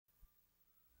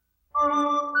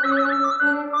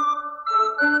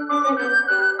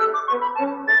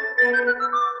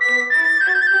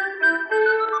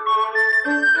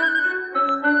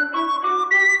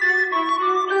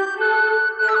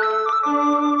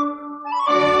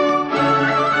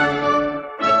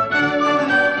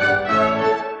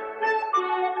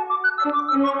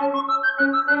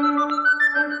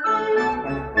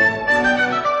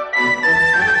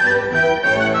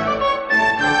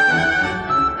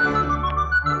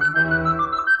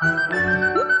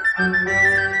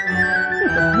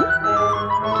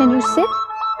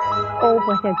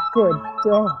what a good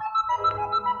dog.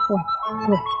 What a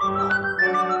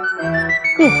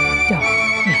good dog,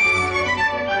 yes.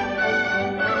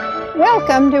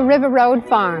 Welcome to River Road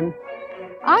Farm.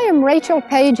 I am Rachel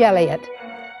Page Elliott,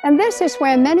 and this is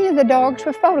where many of the dogs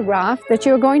were photographed that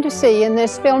you're going to see in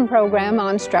this film program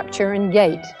on structure and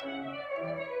gait.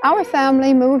 Our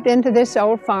family moved into this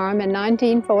old farm in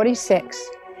 1946,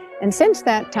 and since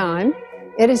that time,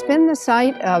 it has been the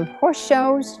site of horse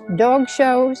shows, dog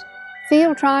shows,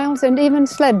 field trials, and even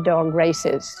sled dog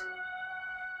races.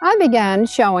 I began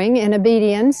showing in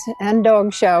obedience and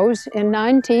dog shows in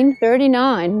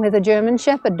 1939 with a German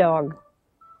Shepherd dog.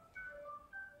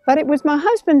 But it was my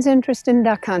husband's interest in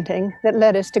duck hunting that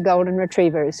led us to golden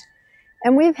retrievers,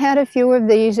 and we've had a few of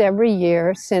these every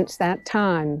year since that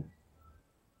time.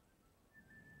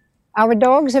 Our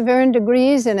dogs have earned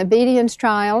degrees in obedience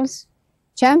trials,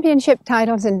 championship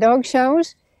titles in dog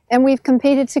shows, and we've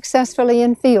competed successfully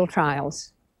in field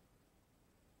trials.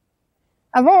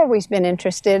 I've always been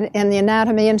interested in the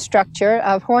anatomy and structure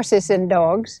of horses and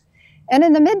dogs, and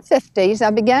in the mid-50s I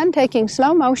began taking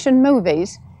slow-motion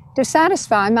movies to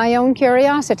satisfy my own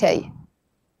curiosity.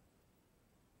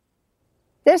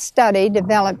 This study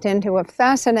developed into a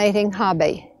fascinating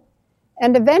hobby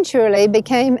and eventually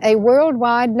became a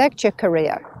worldwide lecture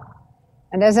career.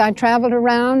 And as I traveled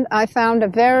around, I found a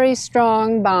very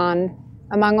strong bond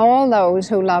among all those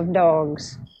who love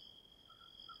dogs.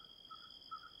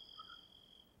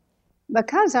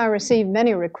 Because I received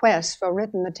many requests for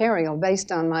written material based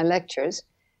on my lectures,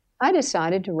 I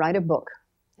decided to write a book,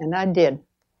 and I did.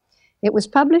 It was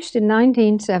published in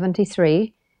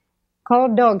 1973,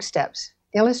 called Dog Steps,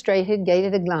 Illustrated Gait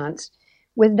at a Glance,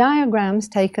 with diagrams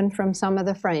taken from some of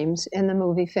the frames in the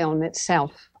movie film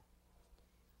itself.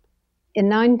 In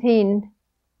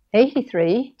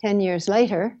 1983, 10 years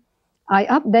later, I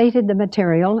updated the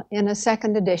material in a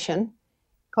second edition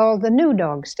called The New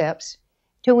Dog Steps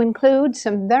to include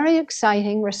some very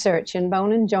exciting research in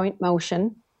bone and joint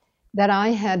motion that I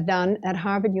had done at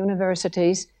Harvard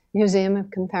University's Museum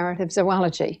of Comparative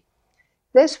Zoology.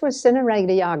 This was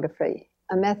cineradiography,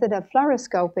 a method of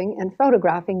fluoroscoping and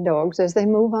photographing dogs as they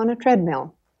move on a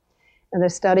treadmill. And the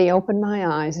study opened my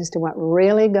eyes as to what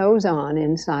really goes on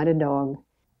inside a dog.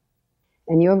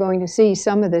 And you're going to see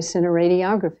some of this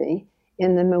cineradiography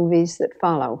in the movies that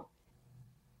follow.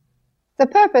 The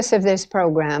purpose of this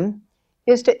program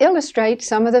is to illustrate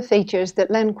some of the features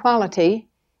that lend quality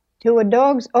to a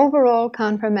dog's overall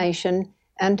conformation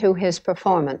and to his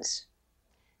performance,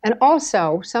 and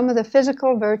also some of the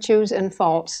physical virtues and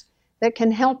faults that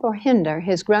can help or hinder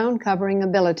his ground-covering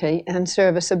ability and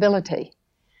serviceability.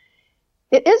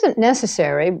 It isn't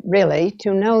necessary, really,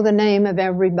 to know the name of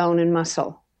every bone and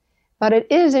muscle, but it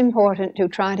is important to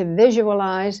try to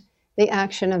visualize the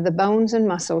action of the bones and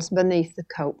muscles beneath the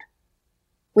coat.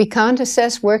 We can't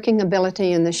assess working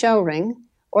ability in the show ring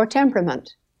or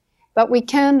temperament, but we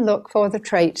can look for the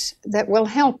traits that will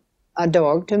help a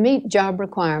dog to meet job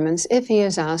requirements if he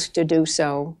is asked to do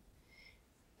so.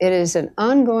 It is an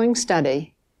ongoing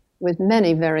study with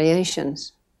many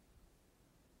variations.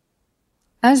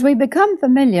 As we become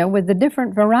familiar with the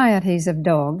different varieties of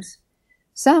dogs,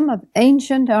 some of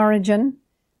ancient origin,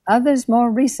 others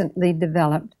more recently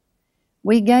developed,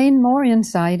 we gain more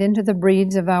insight into the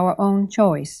breeds of our own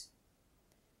choice.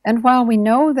 And while we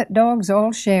know that dogs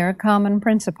all share common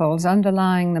principles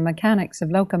underlying the mechanics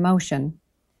of locomotion,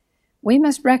 we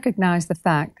must recognize the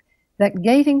fact that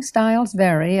gaiting styles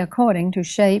vary according to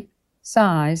shape,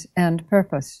 size, and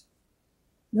purpose.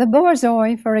 The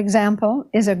Borzoi, for example,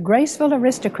 is a graceful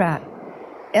aristocrat,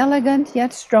 elegant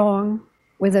yet strong,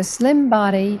 with a slim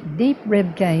body, deep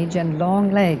rib cage, and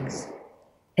long legs.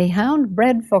 A hound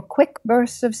bred for quick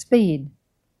bursts of speed.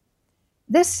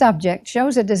 This subject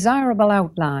shows a desirable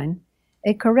outline,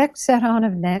 a correct set-on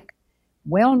of neck,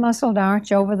 well-muscled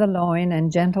arch over the loin,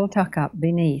 and gentle tuck-up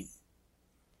beneath.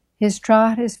 His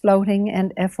trot is floating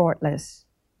and effortless.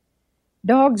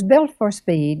 Dogs built for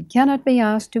speed cannot be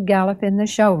asked to gallop in the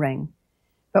show ring,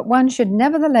 but one should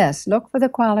nevertheless look for the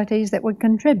qualities that would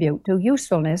contribute to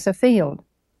usefulness afield.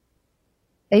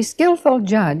 A skillful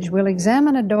judge will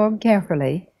examine a dog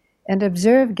carefully and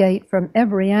observe gait from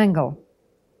every angle.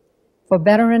 For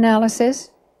better analysis,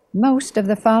 most of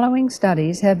the following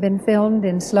studies have been filmed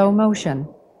in slow motion.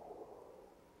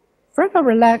 From a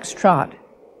relaxed trot,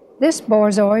 this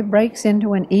Borzoi breaks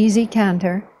into an easy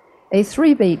canter, a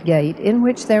 3-beat gait in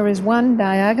which there is one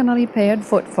diagonally paired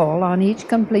footfall on each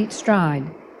complete stride.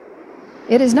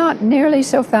 It is not nearly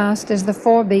so fast as the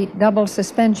 4-beat double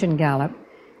suspension gallop,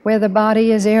 where the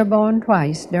body is airborne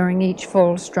twice during each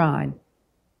full stride.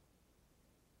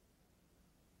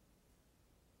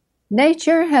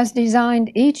 Nature has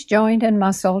designed each joint and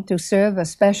muscle to serve a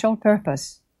special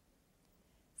purpose.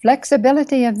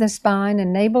 Flexibility of the spine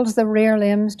enables the rear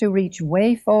limbs to reach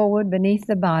way forward beneath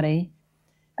the body,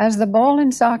 as the ball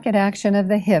and socket action of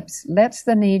the hips lets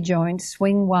the knee joints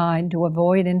swing wide to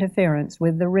avoid interference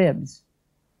with the ribs.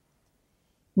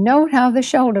 Note how the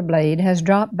shoulder blade has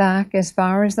dropped back as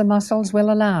far as the muscles will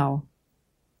allow.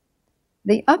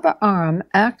 The upper arm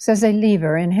acts as a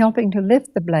lever in helping to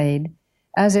lift the blade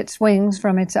as it swings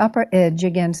from its upper edge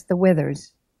against the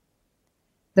withers.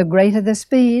 The greater the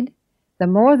speed, the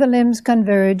more the limbs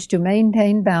converge to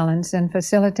maintain balance and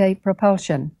facilitate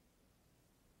propulsion.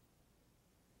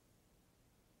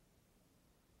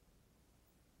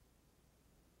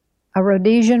 A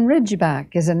Rhodesian Ridgeback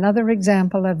is another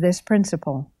example of this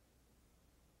principle.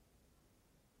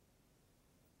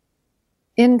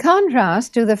 In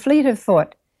contrast to the fleet of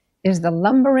foot is the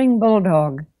lumbering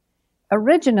bulldog,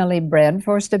 originally bred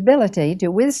for stability to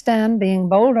withstand being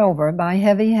bowled over by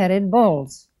heavy-headed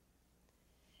bulls.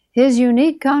 His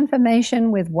unique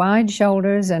conformation with wide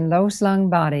shoulders and low-slung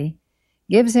body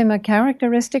gives him a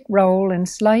characteristic role in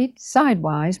slight,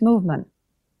 sidewise movement.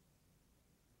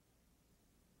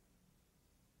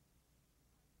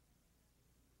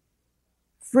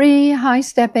 Free,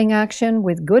 high-stepping action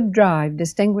with good drive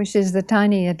distinguishes the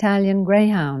tiny Italian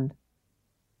Greyhound.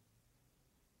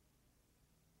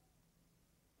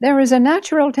 There is a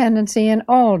natural tendency in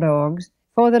all dogs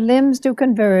for the limbs to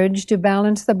converge to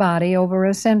balance the body over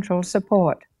a central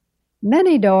support.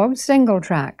 Many dogs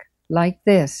single-track, like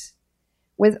this,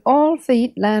 with all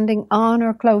feet landing on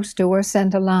or close to a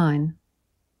center line.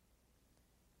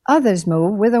 Others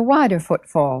move with a wider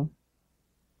footfall.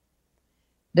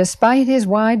 Despite his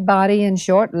wide body and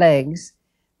short legs,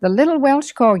 the little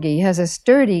Welsh Corgi has a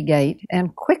sturdy gait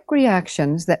and quick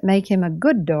reactions that make him a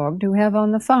good dog to have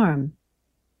on the farm.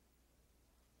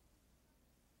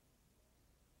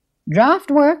 Draft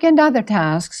work and other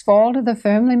tasks fall to the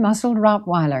firmly muscled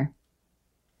Rottweiler.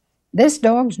 This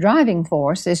dog's driving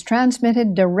force is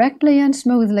transmitted directly and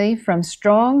smoothly from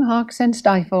strong hocks and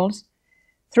stifles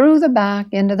through the back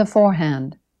into the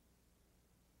forehand.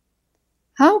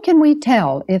 How can we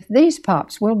tell if these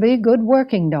pups will be good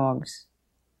working dogs?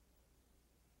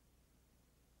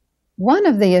 One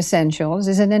of the essentials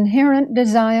is an inherent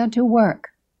desire to work.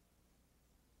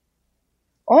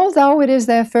 Although it is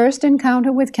their first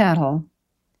encounter with cattle,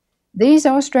 these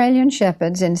Australian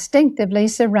Shepherds instinctively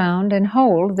surround and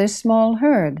hold this small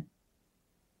herd.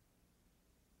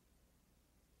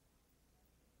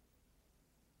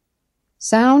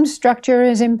 Sound structure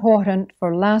is important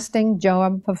for lasting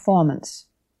job performance.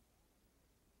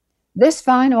 This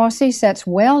fine Aussie sets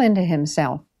well into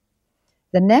himself.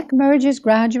 The neck merges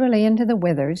gradually into the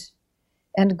withers,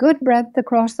 and good breadth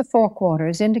across the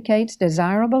forequarters indicates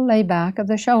desirable layback of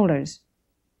the shoulders.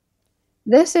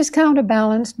 This is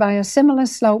counterbalanced by a similar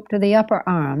slope to the upper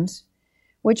arms,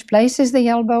 which places the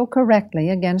elbow correctly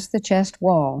against the chest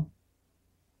wall.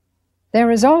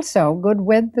 There is also good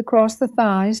width across the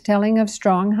thighs, telling of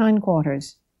strong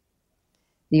hindquarters.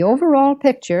 The overall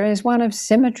picture is one of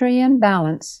symmetry and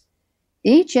balance,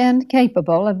 each end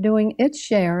capable of doing its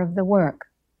share of the work.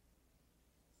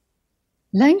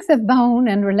 Length of bone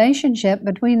and relationship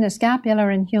between the scapular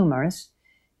and humerus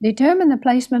determine the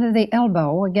placement of the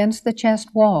elbow against the chest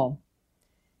wall.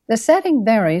 The setting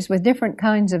varies with different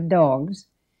kinds of dogs.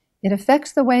 It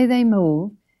affects the way they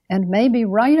move and may be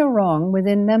right or wrong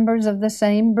within members of the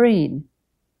same breed.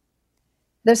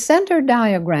 The center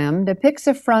diagram depicts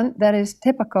a front that is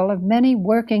typical of many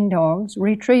working dogs,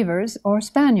 retrievers, or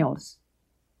spaniels.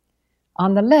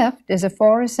 On the left is a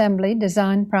forassembly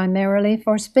designed primarily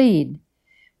for speed,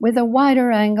 with a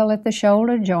wider angle at the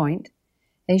shoulder joint,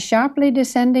 a sharply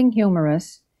descending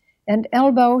humerus, and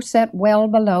elbow set well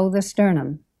below the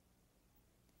sternum.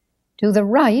 To the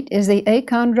right is the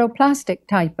achondroplastic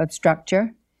type of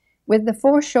structure, with the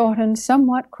foreshortened,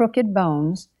 somewhat crooked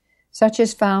bones, such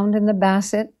as found in the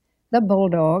Basset, the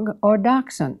Bulldog, or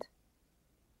Dachshund.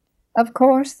 Of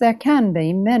course, there can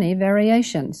be many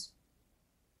variations.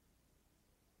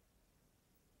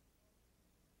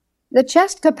 The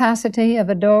chest capacity of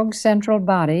a dog's central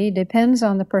body depends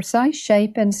on the precise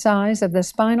shape and size of the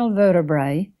spinal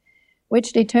vertebrae,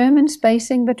 which determine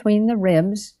spacing between the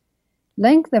ribs,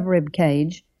 length of rib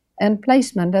cage, and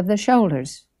placement of the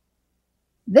shoulders.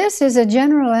 This is a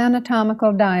general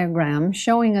anatomical diagram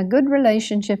showing a good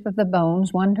relationship of the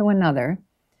bones one to another,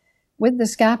 with the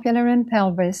scapula and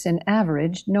pelvis in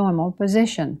average normal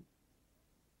position.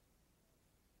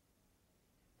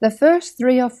 The first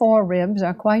 3 or 4 ribs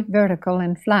are quite vertical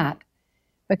and flat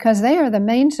because they are the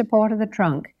main support of the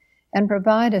trunk and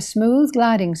provide a smooth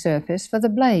gliding surface for the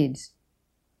blades,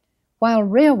 while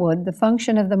rearward the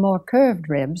function of the more curved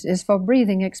ribs is for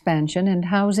breathing expansion and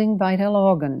housing vital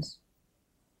organs.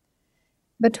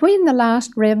 Between the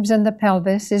last ribs and the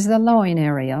pelvis is the loin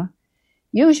area,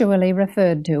 usually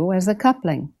referred to as the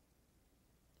coupling.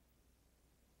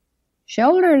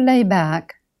 Shoulder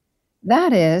layback,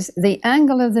 that is, the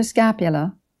angle of the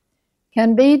scapula,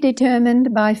 can be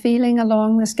determined by feeling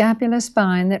along the scapular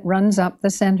spine that runs up the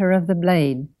center of the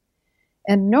blade,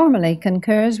 and normally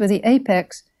concurs with the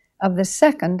apex of the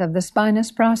second of the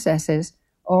spinous processes,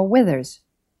 or withers.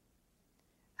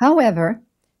 However,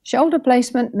 shoulder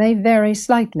placement may vary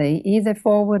slightly either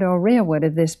forward or rearward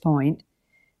of this point,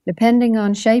 depending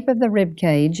on shape of the rib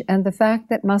cage and the fact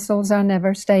that muscles are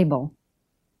never stable.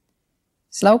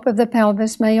 Slope of the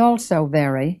pelvis may also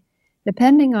vary,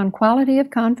 depending on quality of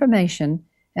conformation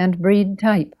and breed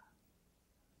type.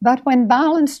 But when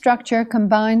balance structure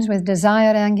combines with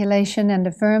desired angulation and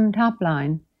a firm top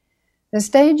line, the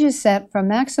stage is set for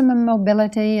maximum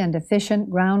mobility and efficient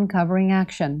ground covering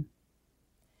action.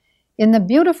 In the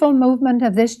beautiful movement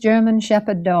of this German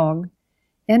Shepherd dog,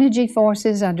 energy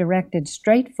forces are directed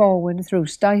straight forward through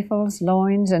stifles,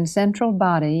 loins, and central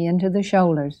body into the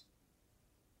shoulders.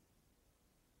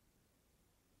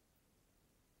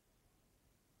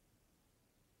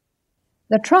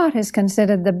 The trot is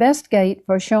considered the best gait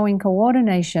for showing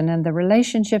coordination and the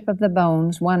relationship of the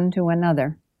bones one to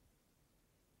another.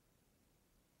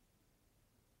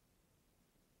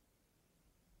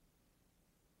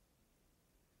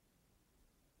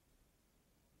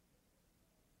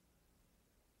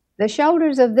 The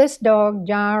shoulders of this dog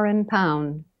jar and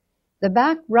pound. The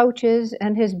back roaches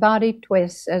and his body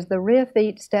twists as the rear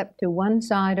feet step to one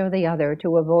side or the other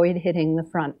to avoid hitting the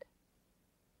front.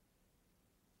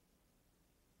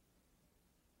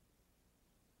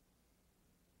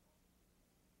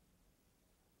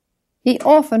 He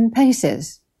often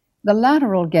paces, the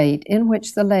lateral gait in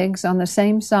which the legs on the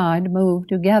same side move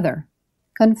together.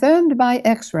 Confirmed by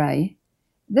X-ray,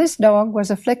 this dog was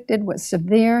afflicted with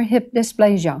severe hip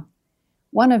dysplasia,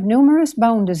 one of numerous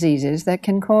bone diseases that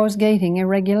can cause gaiting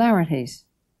irregularities.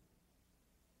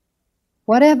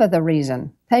 Whatever the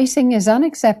reason, pacing is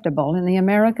unacceptable in the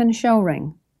American show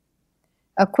ring.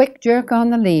 A quick jerk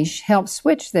on the leash helps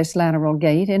switch this lateral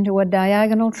gait into a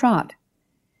diagonal trot,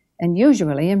 and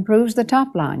usually improves the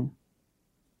top line.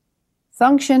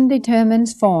 Function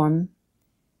determines form.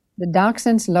 The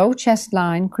dachshund's low chest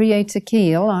line creates a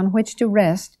keel on which to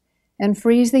rest and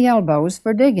frees the elbows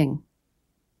for digging.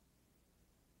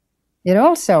 It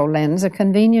also lends a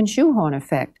convenient shoehorn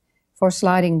effect for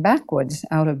sliding backwards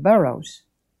out of burrows.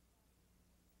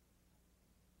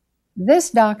 This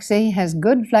Dachshund has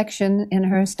good flexion in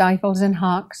her stifles and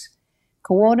hocks,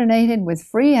 coordinated with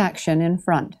free action in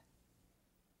front.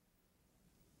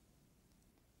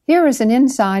 Here is an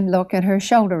inside look at her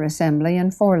shoulder assembly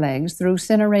and forelegs through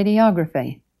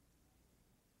cineradiography.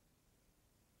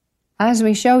 As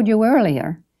we showed you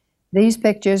earlier, these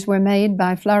pictures were made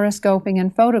by fluoroscoping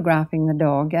and photographing the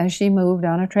dog as she moved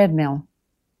on a treadmill.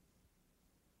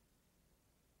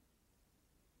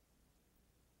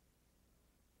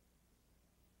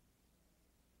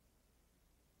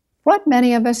 What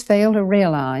many of us fail to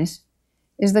realize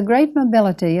is the great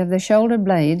mobility of the shoulder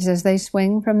blades as they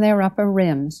swing from their upper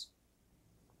rims.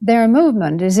 Their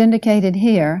movement is indicated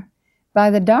here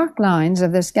by the dark lines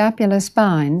of the scapular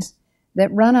spines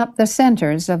that run up the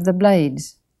centers of the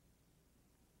blades.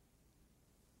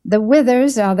 The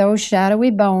withers are those shadowy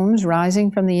bones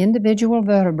rising from the individual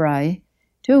vertebrae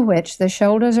to which the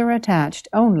shoulders are attached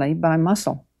only by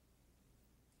muscle.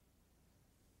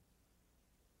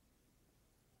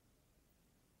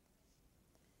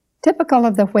 Typical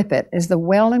of the Whippet is the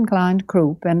well-inclined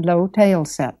croup and low tail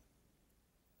set.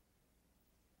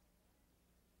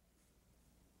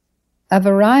 A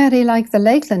variety like the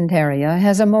Lakeland Terrier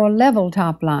has a more level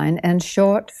top line and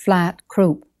short, flat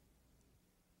croup.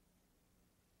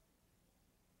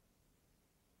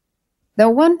 Though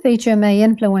one feature may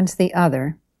influence the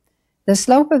other, the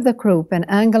slope of the croup and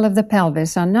angle of the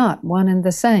pelvis are not one and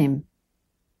the same.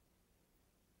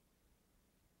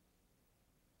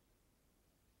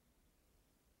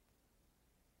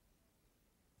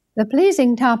 The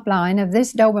pleasing top line of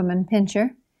this Doberman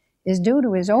Pinscher is due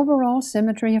to his overall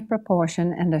symmetry of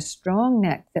proportion and a strong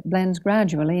neck that blends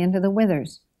gradually into the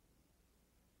withers.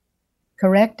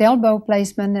 Correct elbow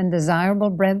placement and desirable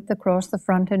breadth across the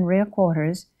front and rear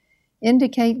quarters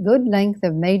indicate good length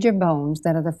of major bones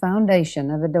that are the foundation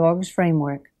of a dog's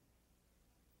framework.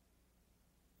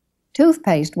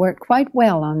 Toothpaste worked quite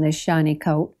well on this shiny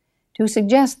coat to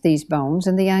suggest these bones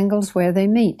and the angles where they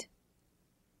meet.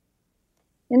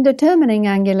 In determining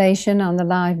angulation on the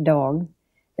live dog,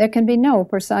 there can be no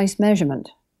precise measurement.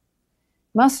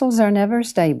 Muscles are never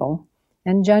stable,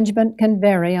 and judgment can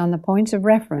vary on the points of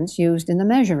reference used in the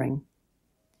measuring.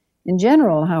 In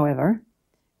general, however,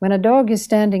 when a dog is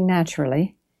standing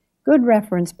naturally, good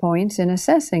reference points in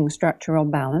assessing structural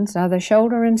balance are the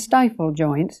shoulder and stifle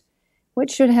joints, which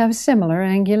should have similar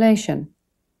angulation.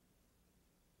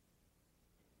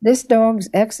 This dog's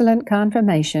excellent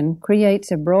conformation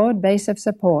creates a broad base of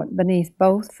support beneath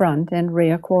both front and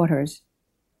rear quarters.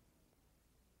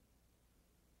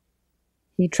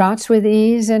 He trots with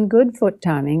ease and good foot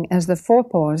timing as the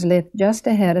forepaws lift just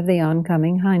ahead of the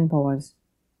oncoming hindpaws.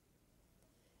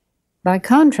 By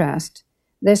contrast,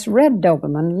 this red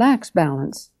Doberman lacks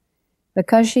balance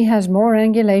because she has more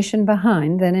angulation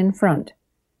behind than in front,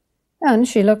 and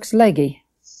she looks leggy.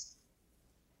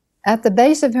 At the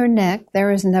base of her neck,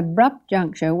 there is an abrupt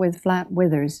juncture with flat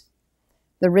withers.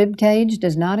 The rib cage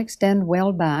does not extend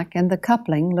well back, and the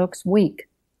coupling looks weak.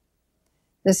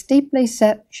 The steeply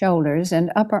set shoulders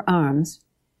and upper arms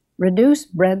reduce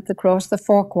breadth across the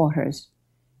forequarters,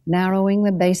 narrowing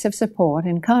the base of support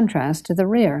in contrast to the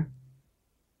rear.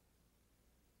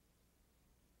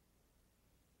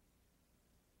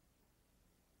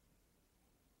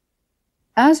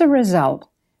 As a result,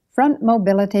 front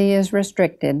mobility is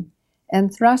restricted,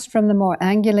 and thrust from the more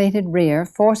angulated rear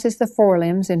forces the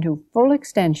forelimbs into full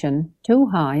extension too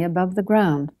high above the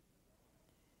ground.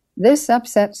 This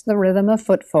upsets the rhythm of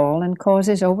footfall and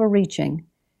causes overreaching,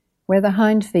 where the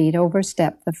hind feet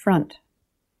overstep the front.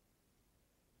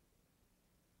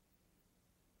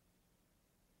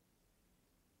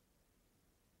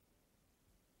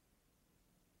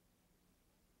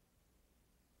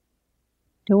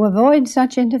 To avoid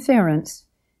such interference,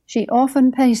 she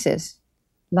often paces,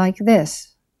 like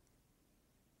this.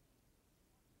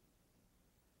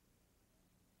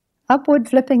 Upward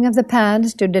flipping of the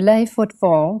pads to delay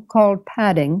footfall, called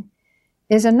padding,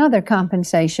 is another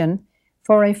compensation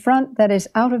for a front that is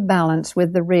out of balance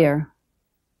with the rear.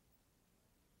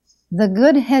 The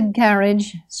good head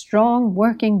carriage, strong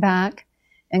working back,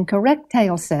 and correct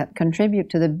tail set contribute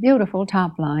to the beautiful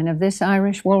top line of this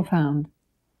Irish Wolfhound.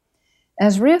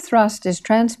 As rear thrust is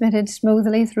transmitted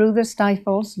smoothly through the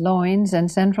stifles, loins, and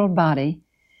central body,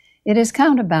 it is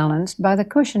counterbalanced by the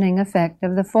cushioning effect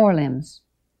of the forelimbs.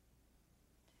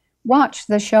 Watch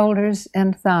the shoulders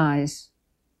and thighs.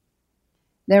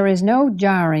 There is no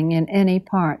jarring in any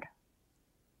part.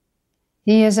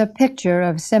 He is a picture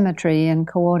of symmetry and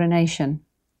coordination.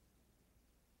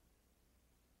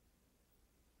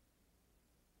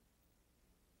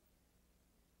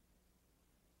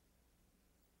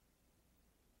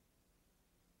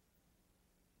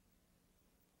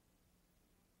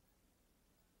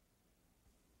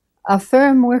 A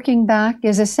firm working back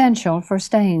is essential for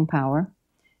staying power,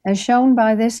 as shown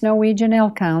by this Norwegian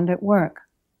elkhound at work.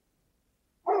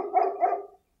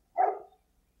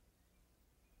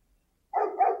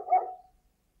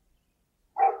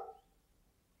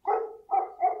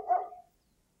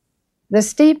 The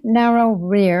steep, narrow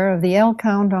rear of the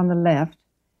elkhound on the left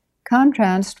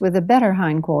contrasts with the better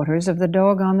hindquarters of the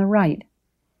dog on the right,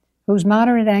 whose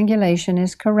moderate angulation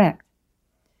is correct.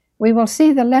 We will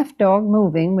see the left dog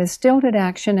moving with stilted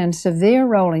action and severe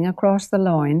rolling across the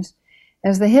loins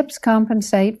as the hips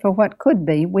compensate for what could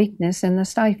be weakness in the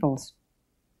stifles.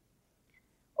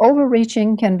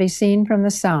 Overreaching can be seen from the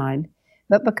side,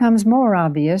 but becomes more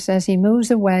obvious as he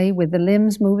moves away with the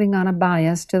limbs moving on a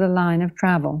bias to the line of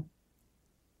travel.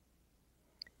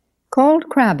 Called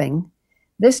crabbing,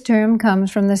 this term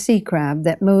comes from the sea crab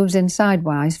that moves in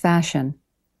sidewise fashion.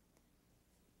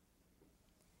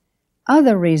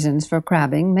 Other reasons for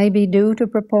crabbing may be due to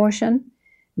proportion,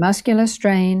 muscular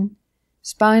strain,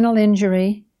 spinal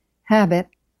injury, habit,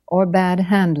 or bad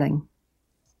handling.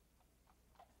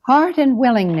 Heart and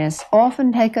willingness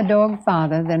often take a dog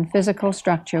farther than physical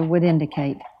structure would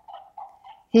indicate.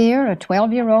 Here, a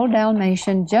 12-year-old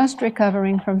Dalmatian just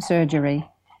recovering from surgery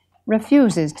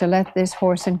refuses to let this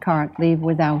horse and cart leave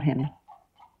without him.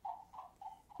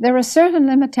 There are certain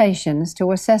limitations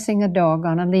to assessing a dog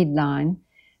on a lead line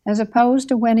as opposed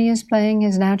to when he is playing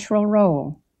his natural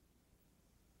role.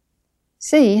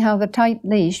 See how the tight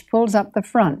leash pulls up the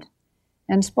front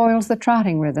and spoils the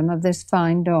trotting rhythm of this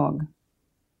fine dog.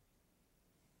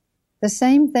 The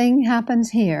same thing happens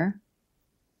here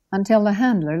until the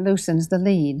handler loosens the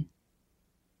lead.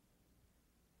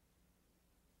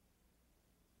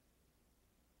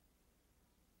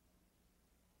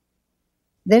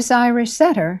 This Irish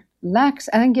setter lacks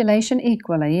angulation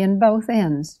equally in both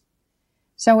ends,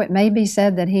 so it may be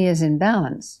said that he is in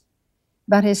balance,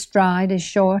 but his stride is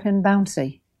short and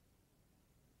bouncy.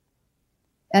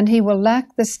 and he will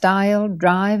lack the style,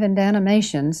 drive, and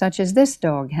animation such as this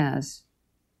dog has.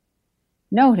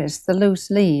 Notice the loose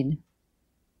lead.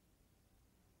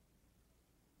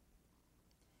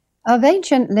 Of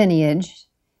ancient lineage,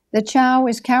 the Chow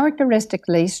is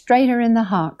characteristically straighter in the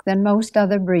hock than most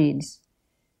other breeds,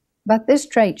 but this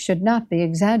trait should not be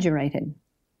exaggerated.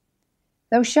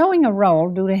 Though showing a roll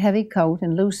due to heavy coat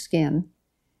and loose skin,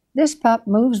 this pup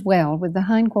moves well with the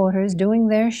hindquarters doing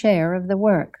their share of the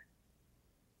work.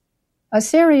 A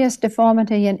serious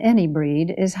deformity in any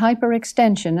breed is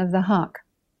hyperextension of the hock.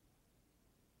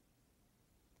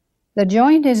 The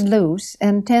joint is loose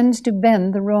and tends to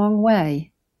bend the wrong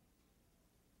way.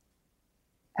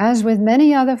 As with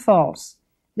many other faults,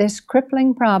 this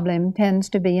crippling problem tends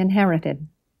to be inherited.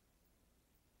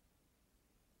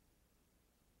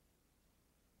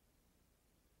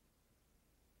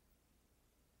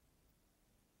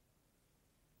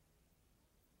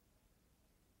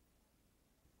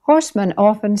 Horsemen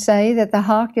often say that the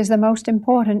hock is the most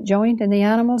important joint in the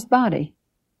animal's body.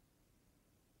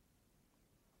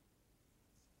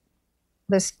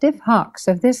 The stiff hocks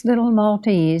of this little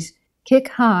Maltese kick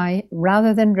high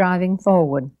rather than driving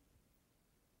forward.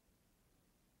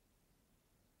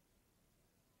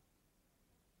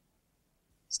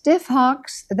 Stiff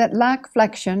hocks that lack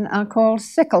flexion are called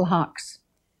sickle hocks.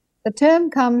 The term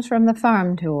comes from the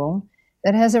farm tool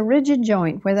that has a rigid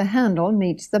joint where the handle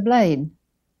meets the blade.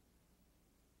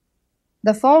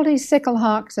 The faulty sickle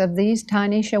hocks of these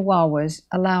tiny Chihuahuas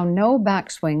allow no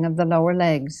backswing of the lower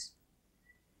legs.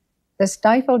 The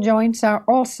stifle joints are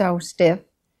also stiff,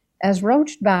 as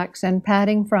roached backs and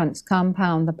padding fronts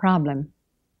compound the problem.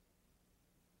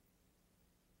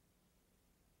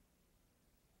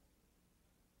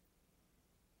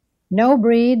 No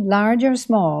breed, large or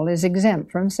small, is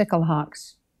exempt from sickle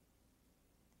hocks.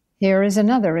 Here is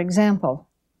another example.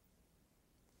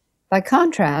 By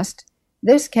contrast,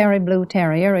 this Kerry Blue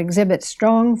Terrier exhibits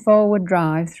strong forward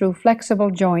drive through flexible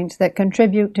joints that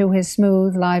contribute to his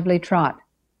smooth, lively trot.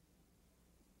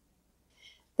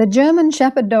 The German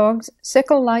Shepherd Dog's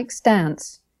sickle-like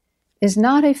stance is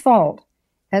not a fault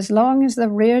as long as the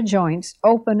rear joints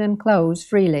open and close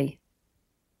freely.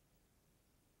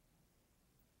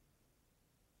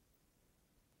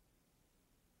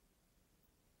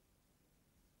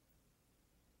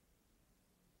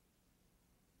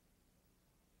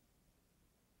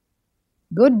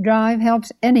 Good drive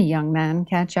helps any young man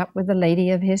catch up with the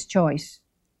lady of his choice.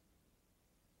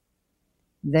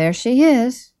 There she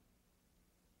is.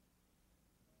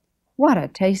 What a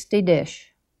tasty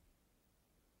dish.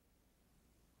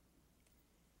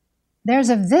 There's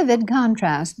a vivid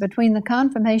contrast between the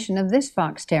conformation of this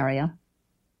fox terrier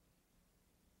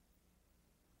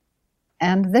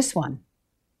and this one.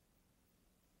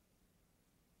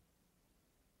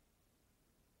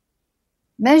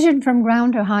 Measured from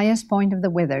ground to highest point of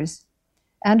the withers,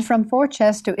 and from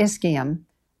forechest to ischium,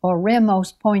 or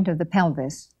rearmost point of the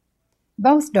pelvis,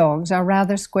 both dogs are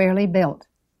rather squarely built,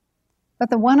 but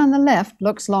the one on the left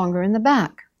looks longer in the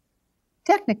back.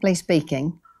 Technically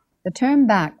speaking, the term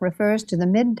back refers to the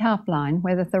mid-top line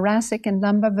where the thoracic and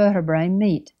lumbar vertebrae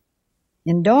meet.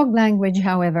 In dog language,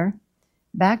 however,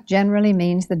 back generally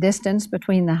means the distance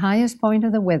between the highest point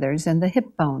of the withers and the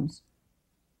hip bones.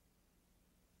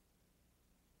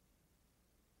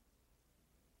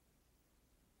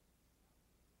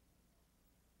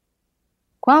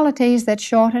 Qualities that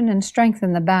shorten and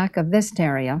strengthen the back of this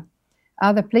terrier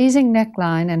are the pleasing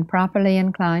neckline and properly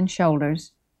inclined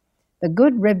shoulders, the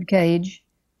good rib cage,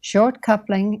 short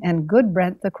coupling, and good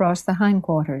breadth across the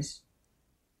hindquarters.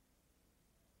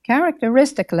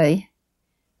 Characteristically,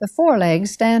 the forelegs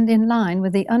stand in line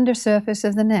with the undersurface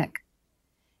of the neck,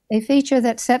 a feature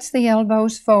that sets the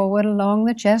elbows forward along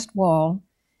the chest wall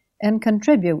and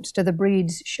contributes to the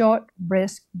breed's short,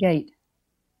 brisk gait.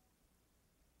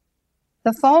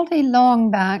 The faulty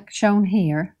long back shown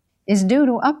here is due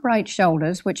to upright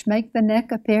shoulders which make the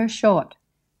neck appear short.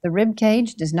 The rib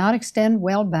cage does not extend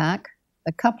well back,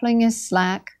 the coupling is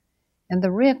slack, and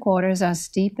the rear quarters are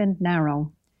steep and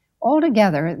narrow.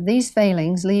 Altogether, these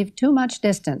failings leave too much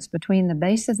distance between the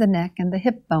base of the neck and the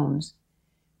hip bones,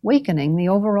 weakening the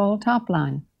overall top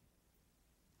line.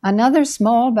 Another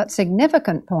small but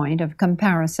significant point of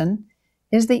comparison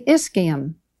is the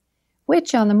ischium,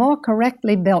 which on the more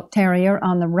correctly built terrier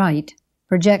on the right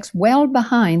projects well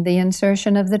behind the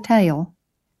insertion of the tail.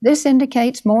 This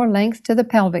indicates more length to the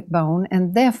pelvic bone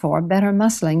and therefore better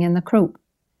muscling in the croup.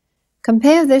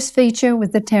 Compare this feature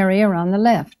with the terrier on the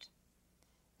left.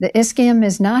 The ischium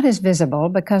is not as visible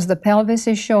because the pelvis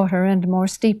is shorter and more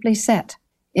steeply set,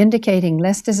 indicating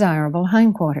less desirable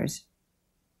hindquarters.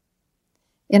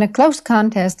 In a close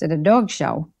contest at a dog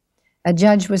show, a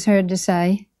judge was heard to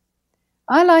say,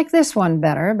 "I like this one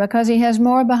better because he has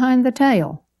more behind the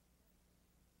tail."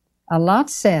 A lot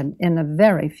said in a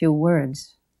very few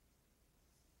words.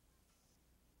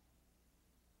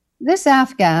 This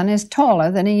Afghan is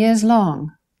taller than he is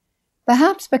long,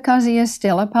 perhaps because he is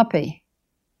still a puppy.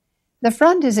 The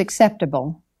front is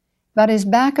acceptable, but his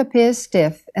back appears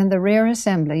stiff and the rear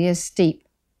assembly is steep.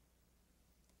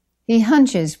 He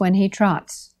hunches when he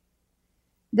trots.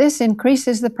 This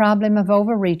increases the problem of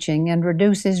overreaching and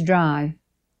reduces drive.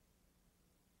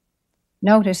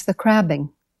 Notice the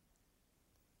crabbing.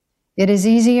 It is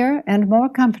easier and more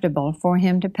comfortable for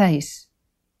him to pace.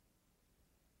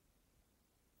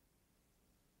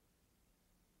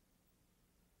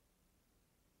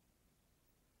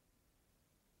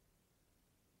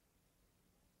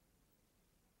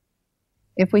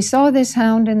 If we saw this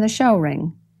hound in the show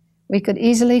ring, we could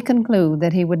easily conclude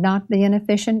that he would not be an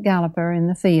efficient galloper in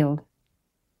the field.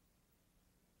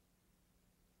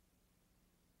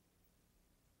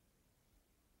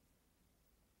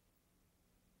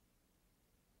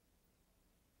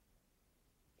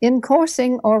 In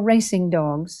coursing or racing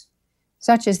dogs,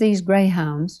 such as these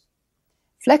greyhounds,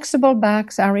 flexible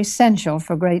backs are essential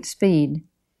for great speed,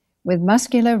 with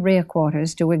muscular rear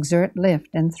quarters to exert lift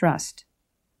and thrust.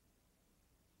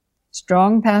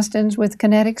 Strong pasterns with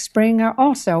kinetic spring are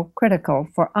also critical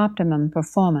for optimum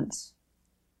performance.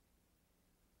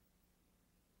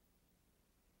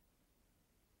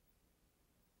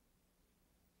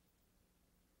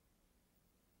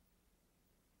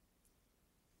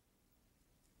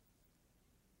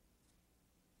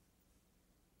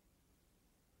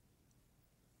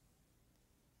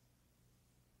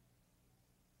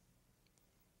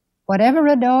 Whatever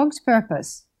a dog's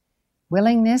purpose,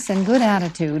 willingness and good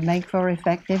attitude make for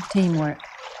effective teamwork.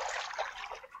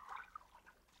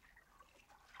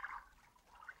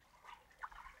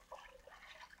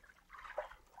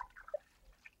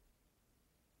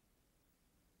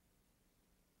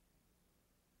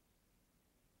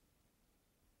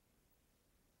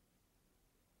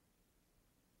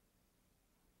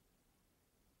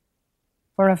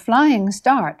 For a flying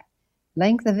start,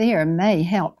 length of ear may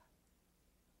help.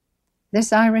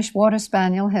 This Irish Water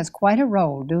Spaniel has quite a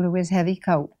roll due to his heavy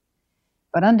coat,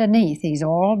 but underneath he's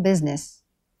all business.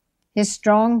 His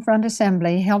strong front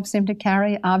assembly helps him to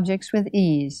carry objects with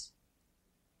ease.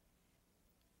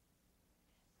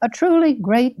 A truly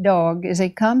great dog is a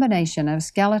combination of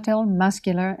skeletal,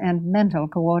 muscular, and mental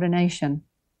coordination.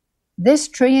 This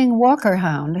treeing walker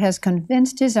hound has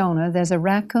convinced his owner there's a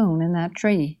raccoon in that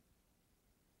tree,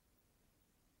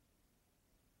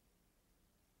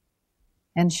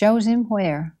 and shows him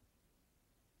where.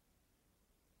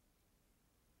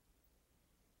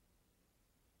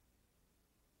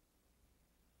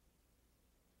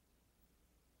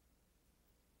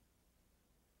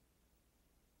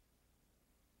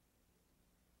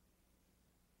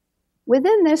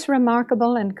 Within this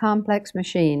remarkable and complex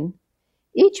machine,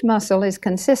 each muscle is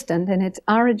consistent in its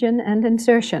origin and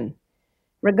insertion,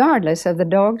 regardless of the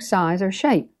dog's size or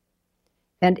shape,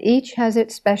 and each has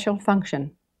its special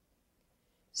function.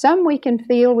 Some we can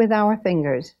feel with our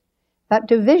fingers, but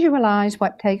to visualize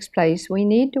what takes place, we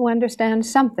need to understand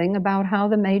something about how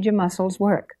the major muscles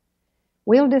work.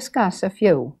 We'll discuss a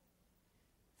few.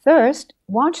 First,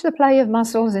 watch the play of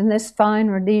muscles in this fine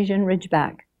Rhodesian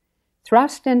ridgeback.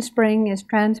 Thrust and spring is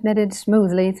transmitted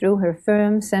smoothly through her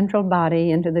firm central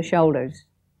body into the shoulders.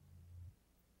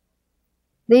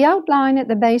 The outline at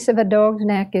the base of a dog's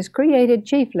neck is created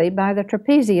chiefly by the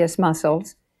trapezius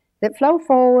muscles that flow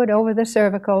forward over the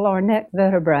cervical or neck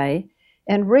vertebrae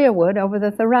and rearward over the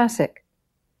thoracic.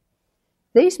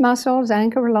 These muscles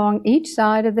anchor along each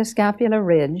side of the scapular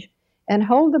ridge and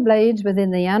hold the blades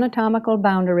within the anatomical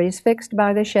boundaries fixed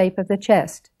by the shape of the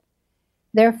chest.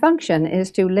 Their function is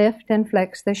to lift and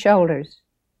flex the shoulders,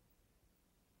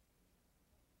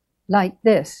 like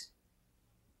this.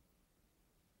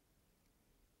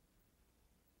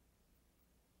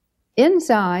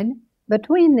 Inside,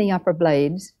 between the upper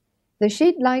blades, the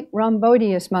sheet-like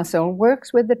rhomboideus muscle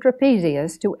works with the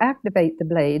trapezius to activate the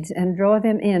blades and draw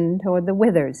them in toward the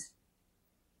withers.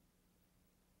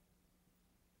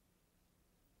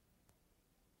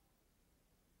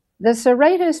 The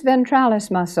serratus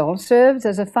ventralis muscle serves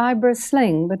as a fibrous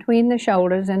sling between the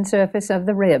shoulders and surface of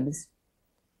the ribs.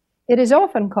 It is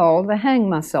often called the hang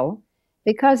muscle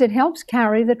because it helps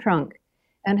carry the trunk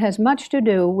and has much to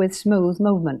do with smooth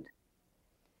movement.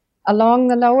 Along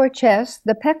the lower chest,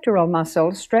 the pectoral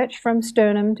muscles stretch from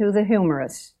sternum to the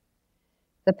humerus.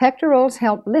 The pectorals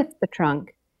help lift the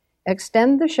trunk,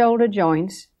 extend the shoulder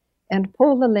joints, and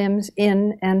pull the limbs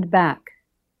in and back.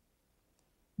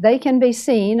 They can be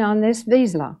seen on this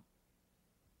Vizsla.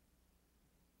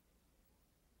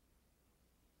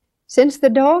 Since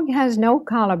the dog has no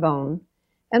collarbone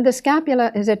and the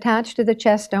scapula is attached to the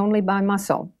chest only by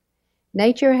muscle,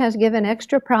 nature has given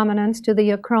extra prominence to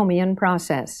the acromion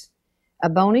process, a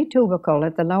bony tubercle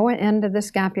at the lower end of the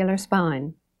scapular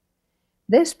spine.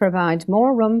 This provides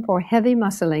more room for heavy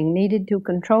muscling needed to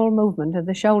control movement of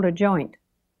the shoulder joint.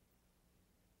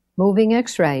 Moving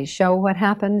X-rays show what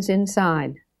happens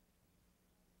inside.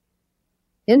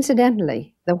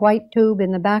 Incidentally, the white tube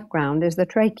in the background is the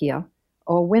trachea,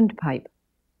 or windpipe.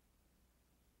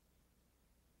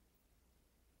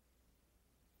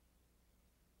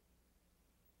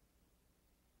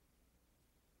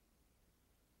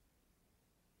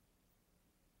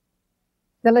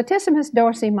 The latissimus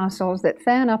dorsi muscles that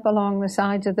fan up along the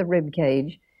sides of the rib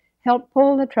cage help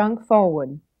pull the trunk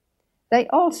forward. They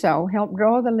also help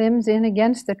draw the limbs in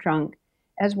against the trunk,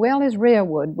 as well as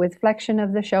rearward with flexion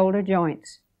of the shoulder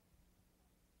joints.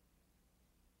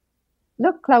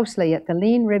 Look closely at the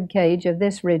lean rib cage of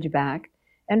this ridgeback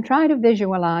and try to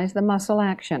visualize the muscle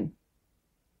action.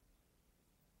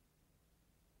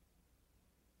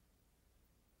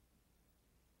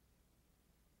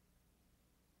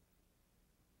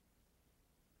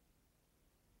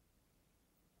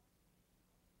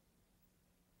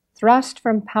 Thrust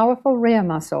from powerful rear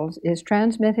muscles is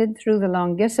transmitted through the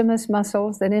longissimus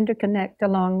muscles that interconnect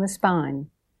along the spine.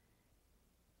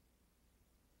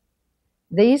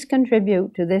 These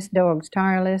contribute to this dog's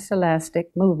tireless, elastic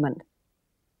movement.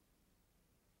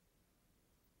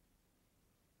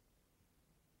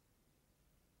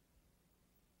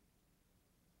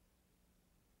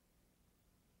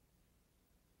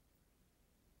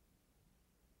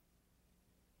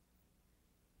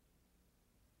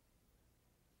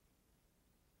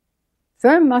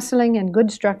 Firm muscling and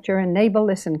good structure enable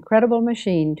this incredible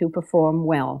machine to perform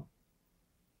well.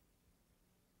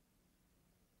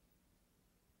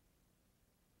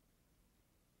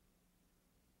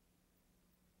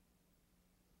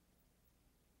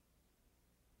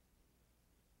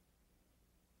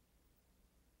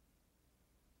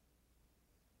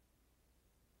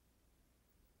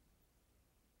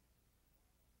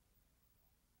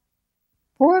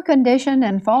 Poor condition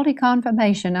and faulty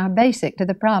conformation are basic to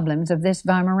the problems of this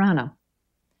Weimaraner.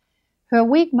 Her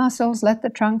weak muscles let the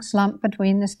trunk slump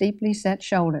between the steeply set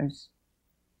shoulders.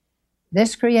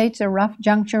 This creates a rough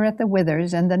juncture at the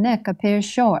withers, and the neck appears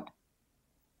short.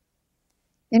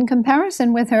 In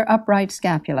comparison with her upright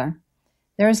scapula,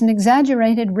 there is an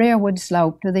exaggerated rearward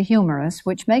slope to the humerus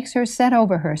which makes her set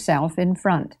over herself in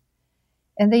front,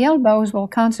 and the elbows will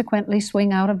consequently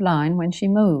swing out of line when she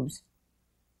moves.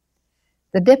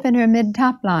 The dip in her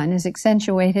mid-top line is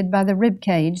accentuated by the rib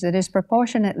cage that is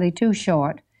proportionately too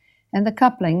short and the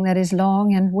coupling that is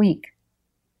long and weak.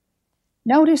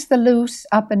 Notice the loose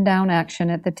up and down action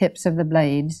at the tips of the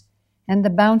blades and the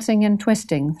bouncing and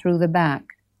twisting through the back.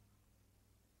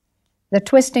 The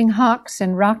twisting hocks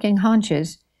and rocking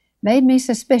haunches made me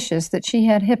suspicious that she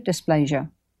had hip dysplasia,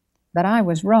 but I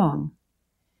was wrong.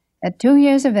 At 2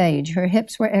 years of age, her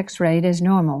hips were X-rayed as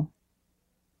normal.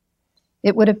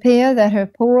 It would appear that her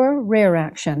poor rear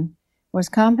action was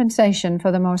compensation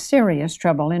for the more serious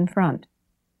trouble in front.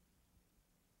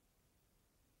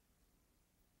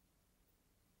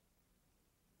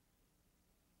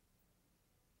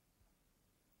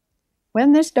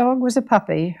 When this dog was a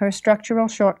puppy, her structural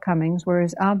shortcomings were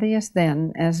as obvious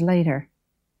then as later.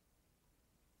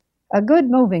 A good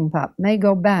moving pup may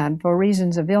go bad for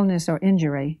reasons of illness or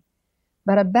injury,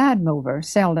 but a bad mover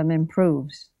seldom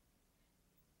improves.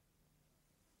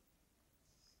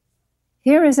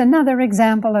 Here is another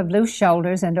example of loose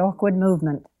shoulders and awkward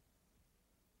movement.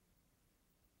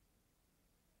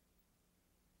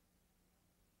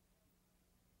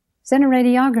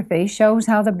 Cineradiography shows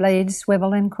how the blades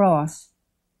swivel and cross,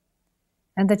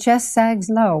 and the chest sags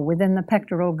low within the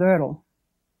pectoral girdle.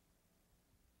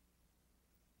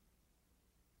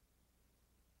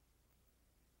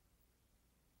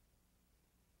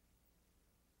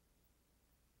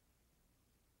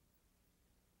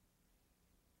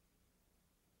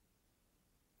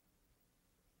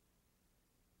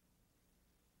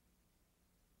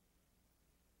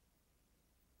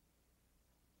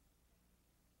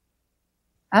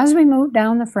 As we move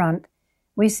down the front,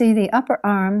 we see the upper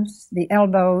arms, the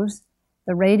elbows,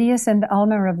 the radius and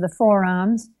ulnar of the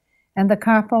forearms, and the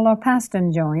carpal or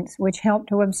pastern joints, which help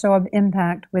to absorb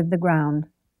impact with the ground.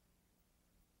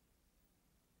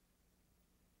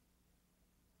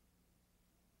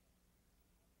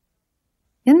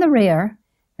 In the rear,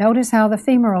 notice how the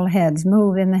femoral heads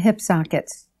move in the hip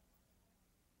sockets.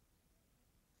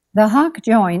 The hock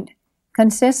joint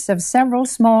consists of several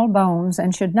small bones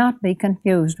and should not be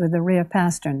confused with the rear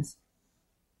pasterns.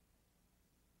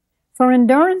 For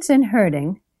endurance in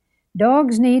herding,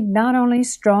 dogs need not only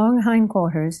strong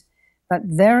hindquarters, but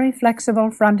very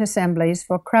flexible front assemblies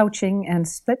for crouching and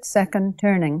split-second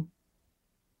turning.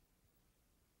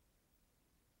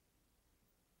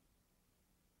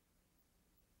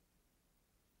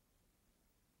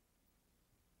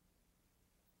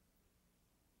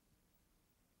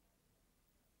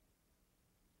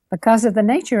 Because of the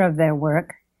nature of their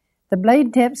work, the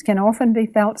blade tips can often be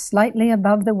felt slightly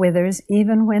above the withers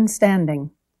even when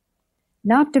standing,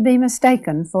 not to be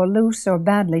mistaken for loose or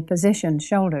badly positioned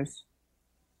shoulders.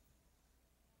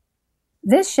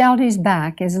 This Sheltie's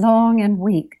back is long and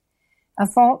weak, a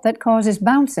fault that causes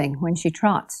bouncing when she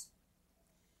trots.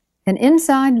 An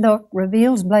inside look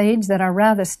reveals blades that are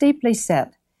rather steeply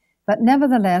set, but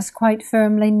nevertheless quite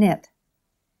firmly knit.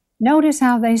 Notice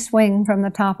how they swing from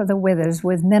the top of the withers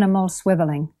with minimal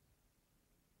swiveling.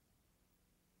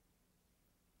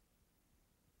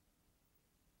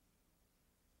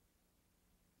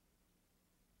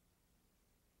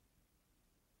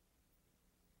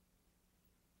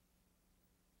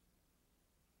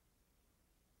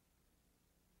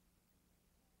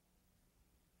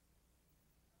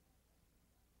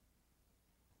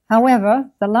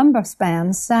 However, the lumbar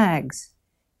span sags,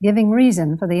 giving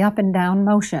reason for the up and down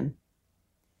motion.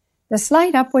 The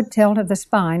slight upward tilt of the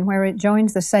spine where it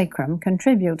joins the sacrum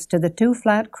contributes to the too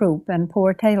flat croup and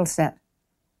poor tail set.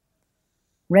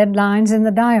 Red lines in the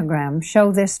diagram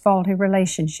show this faulty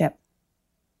relationship.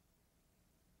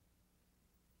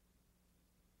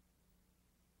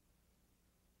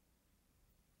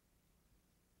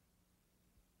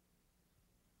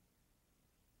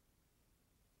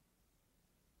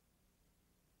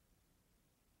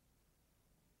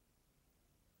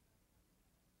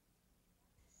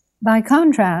 By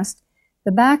contrast,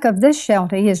 the back of this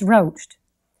Sheltie is roached.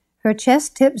 Her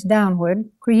chest tips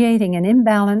downward, creating an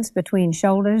imbalance between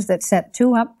shoulders that set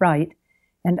too upright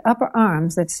and upper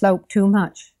arms that slope too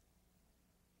much.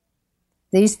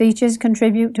 These features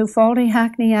contribute to faulty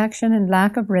hackney action and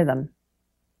lack of rhythm.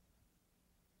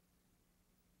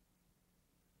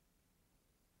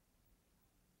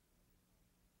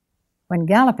 When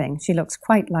galloping, she looks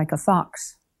quite like a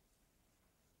fox.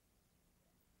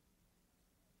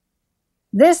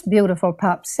 This beautiful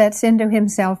pup sets into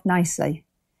himself nicely.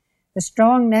 The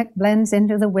strong neck blends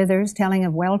into the withers, telling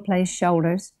of well-placed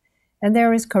shoulders, and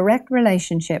there is correct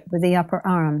relationship with the upper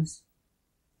arms.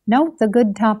 Note the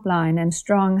good top line and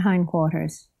strong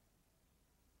hindquarters.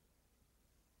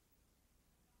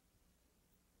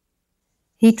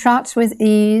 He trots with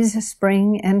ease,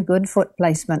 spring, and good foot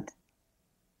placement.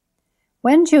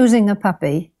 When choosing a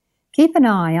puppy, keep an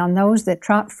eye on those that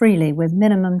trot freely with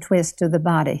minimum twist to the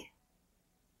body.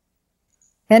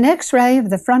 An X-ray of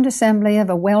the front assembly of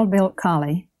a well-built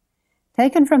collie,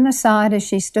 taken from the side as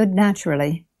she stood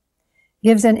naturally,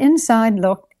 gives an inside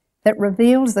look that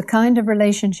reveals the kind of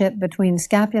relationship between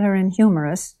scapular and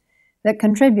humerus that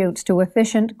contributes to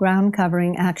efficient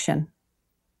ground-covering action.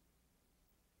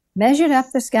 Measured up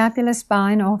the scapular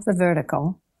spine off the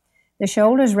vertical, the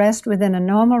shoulders rest within a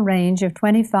normal range of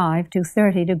 25 to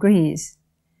 30 degrees,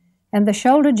 and the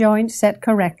shoulder joints set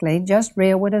correctly just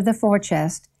rearward of the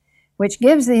forechest, which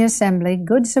gives the assembly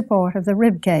good support of the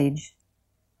rib cage.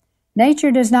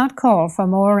 Nature does not call for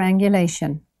more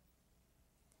angulation.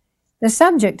 The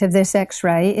subject of this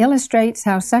X-ray illustrates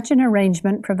how such an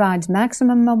arrangement provides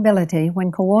maximum mobility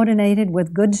when coordinated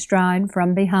with good stride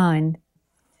from behind.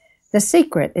 The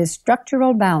secret is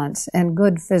structural balance and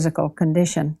good physical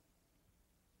condition.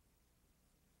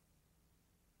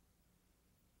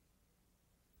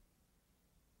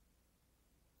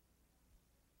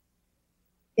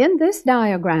 In this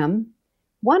diagram,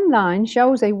 one line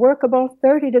shows a workable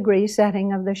 30-degree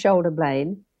setting of the shoulder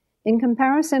blade in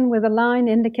comparison with a line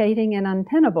indicating an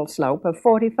untenable slope of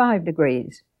 45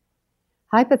 degrees.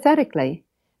 Hypothetically,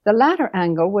 the latter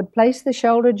angle would place the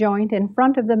shoulder joint in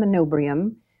front of the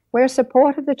manubrium, where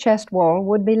support of the chest wall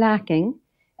would be lacking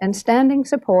and standing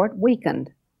support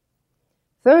weakened.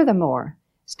 Furthermore,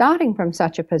 starting from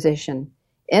such a position,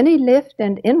 any lift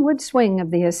and inward swing of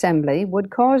the assembly would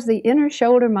cause the inner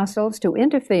shoulder muscles to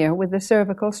interfere with the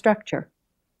cervical structure.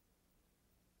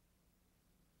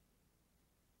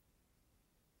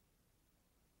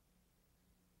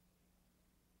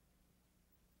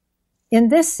 In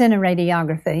this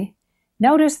cineradiography,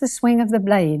 notice the swing of the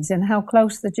blades and how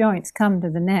close the joints come to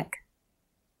the neck.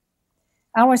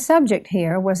 Our subject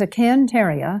here was a Cairn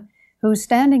Terrier whose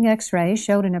standing X-ray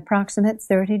showed an approximate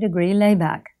 30-degree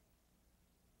layback.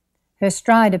 Her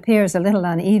stride appears a little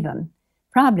uneven,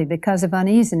 probably because of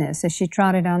uneasiness as she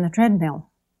trotted on the treadmill.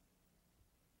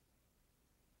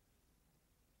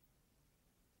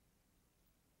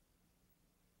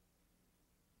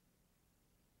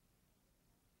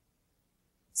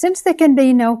 Since there can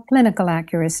be no clinical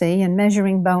accuracy in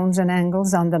measuring bones and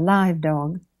angles on the live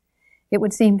dog, it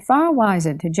would seem far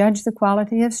wiser to judge the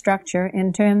quality of structure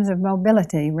in terms of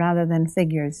mobility rather than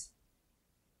figures.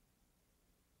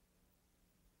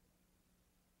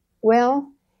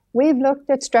 Well, we've looked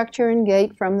at structure and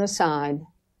gait from the side.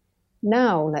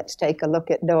 Now let's take a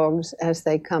look at dogs as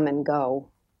they come and go.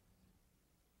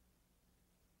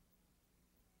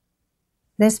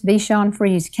 This Bichon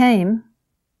Frise came,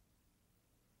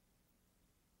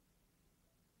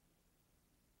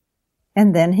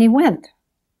 and then he went.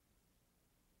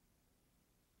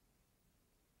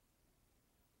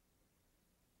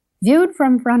 Viewed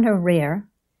from front or rear,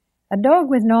 a dog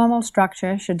with normal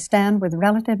structure should stand with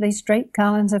relatively straight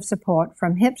columns of support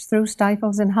from hips through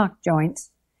stifles and hock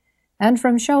joints, and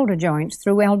from shoulder joints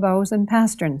through elbows and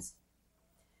pasterns.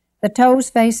 The toes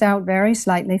face out very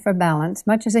slightly for balance,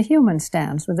 much as a human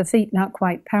stands with the feet not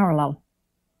quite parallel.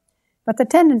 But the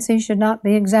tendency should not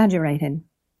be exaggerated.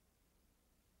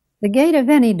 The gait of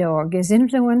any dog is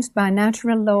influenced by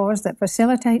natural laws that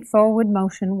facilitate forward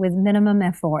motion with minimum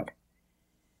effort.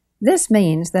 This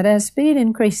means that as speed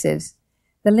increases,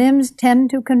 the limbs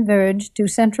tend to converge to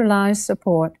centralized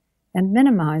support and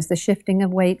minimize the shifting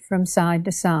of weight from side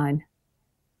to side.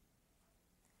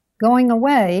 Going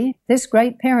away, this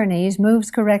great Pyrenees moves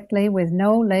correctly with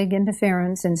no leg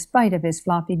interference in spite of his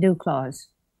floppy dew claws.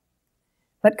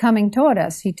 But coming toward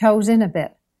us, he toes in a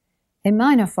bit, a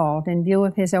minor fault in view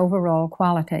of his overall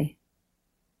quality.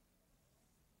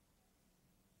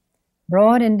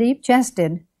 Broad and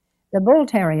deep-chested, the Bull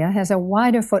Terrier has a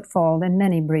wider footfall than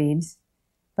many breeds,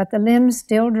 but the limbs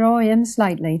still draw in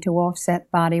slightly to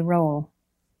offset body roll.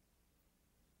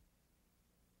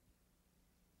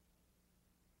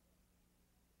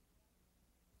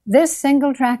 This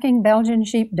single-tracking Belgian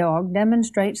sheepdog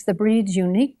demonstrates the breed's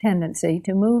unique tendency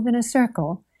to move in a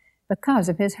circle because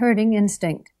of his herding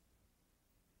instinct.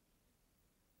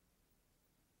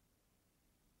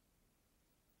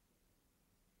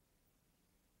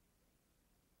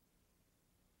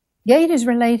 Gait is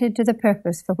related to the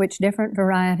purpose for which different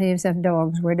varieties of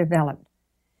dogs were developed.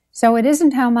 So it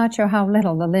isn't how much or how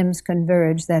little the limbs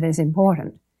converge that is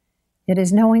important. It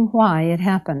is knowing why it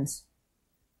happens.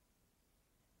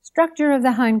 Structure of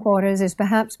the hindquarters is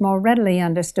perhaps more readily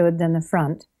understood than the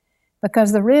front,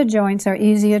 because the rear joints are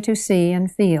easier to see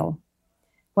and feel,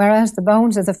 whereas the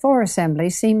bones of the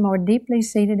foreassembly seem more deeply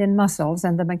seated in muscles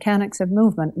and the mechanics of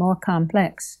movement more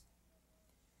complex.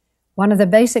 One of the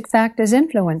basic factors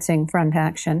influencing front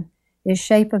action is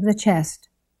shape of the chest,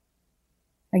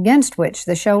 against which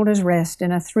the shoulders rest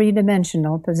in a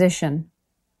three-dimensional position.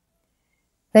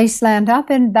 They slant up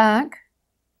and back,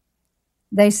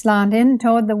 they slant in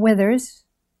toward the withers,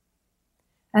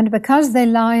 and because they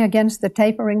lie against the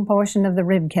tapering portion of the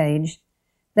rib cage,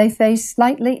 they face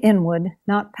slightly inward,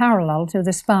 not parallel to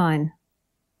the spine.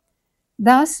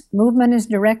 Thus, movement is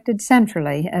directed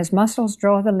centrally as muscles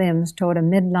draw the limbs toward a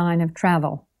midline of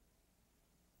travel.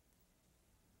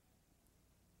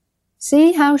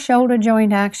 See how shoulder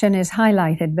joint action is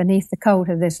highlighted beneath the coat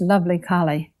of this lovely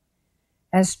collie,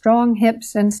 as strong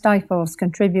hips and stifles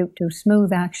contribute to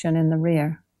smooth action in the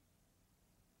rear.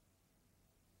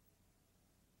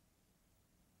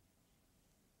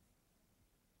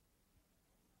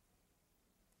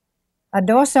 A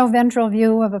dorsoventral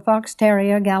view of a fox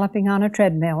terrier galloping on a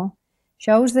treadmill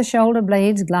shows the shoulder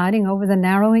blades gliding over the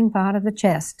narrowing part of the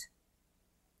chest.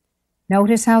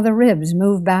 Notice how the ribs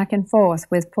move back and forth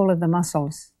with pull of the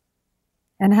muscles,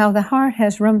 and how the heart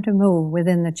has room to move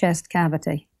within the chest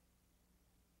cavity.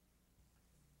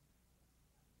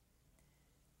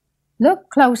 Look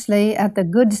closely at the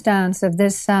good stance of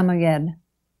this Samoyed,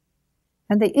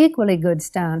 and the equally good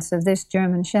stance of this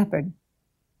German Shepherd.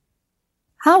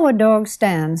 How a dog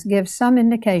stands gives some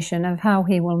indication of how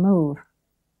he will move.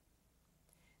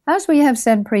 As we have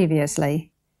said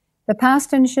previously, the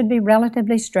pastern should be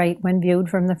relatively straight when viewed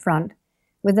from the front,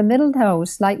 with the middle toe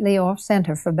slightly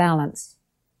off-center for balance.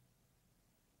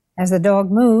 As the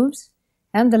dog moves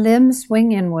and the limbs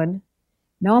swing inward,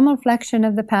 normal flexion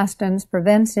of the pasterns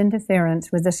prevents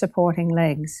interference with the supporting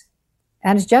legs.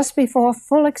 And just before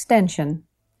full extension,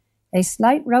 a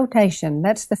slight rotation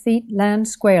lets the feet land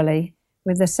squarely,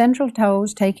 with the central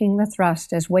toes taking the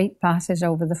thrust as weight passes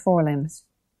over the forelimbs.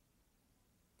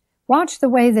 Watch the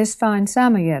way this fine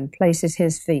Samoyed places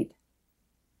his feet.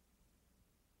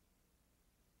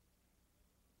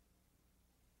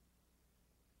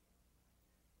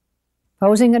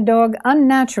 Posing a dog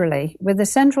unnaturally with the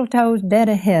central toes dead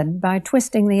ahead by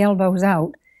twisting the elbows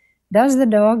out does the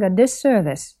dog a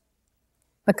disservice,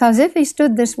 because if he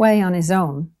stood this way on his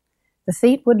own, the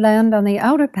feet would land on the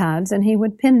outer pads and he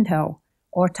would pin toe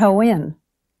or toe in,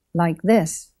 like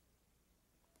this.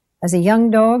 As a young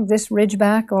dog, this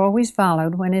ridgeback always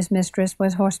followed when his mistress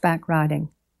was horseback riding,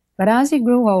 but as he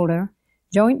grew older,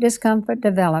 joint discomfort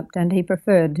developed and he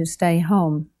preferred to stay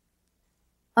home.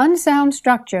 Unsound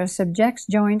structure subjects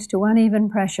joints to uneven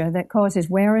pressure that causes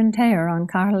wear and tear on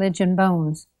cartilage and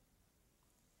bones.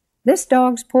 This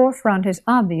dog's poor front is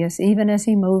obvious even as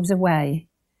he moves away.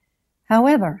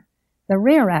 However, the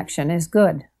rear action is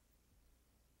good.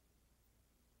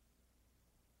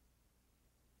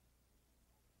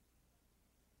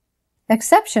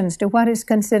 Exceptions to what is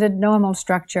considered normal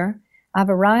structure are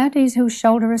varieties whose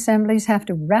shoulder assemblies have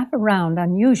to wrap around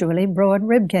unusually broad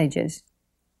rib cages.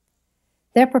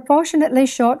 Their proportionately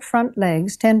short front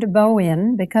legs tend to bow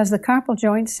in because the carpal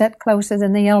joints set closer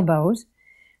than the elbows,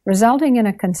 resulting in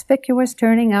a conspicuous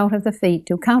turning out of the feet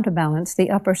to counterbalance the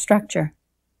upper structure.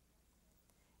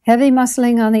 Heavy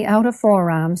muscling on the outer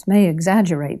forearms may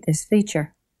exaggerate this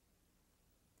feature.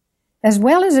 As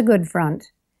well as a good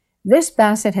front, this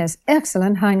Basset has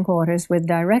excellent hindquarters with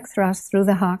direct thrust through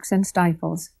the hocks and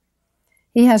stifles.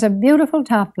 He has a beautiful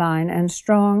top line and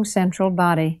strong central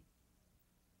body.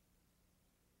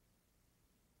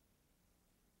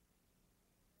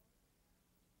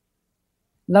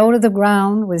 Low to the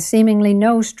ground, with seemingly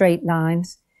no straight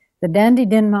lines, the Dandy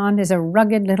Dinmont is a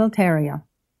rugged little terrier.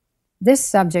 This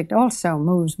subject also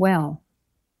moves well.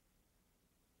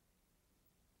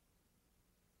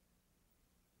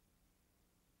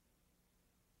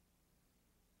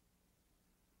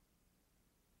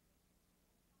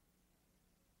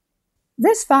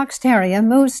 This Fox Terrier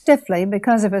moves stiffly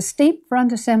because of a steep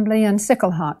front assembly and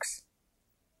sickle hocks.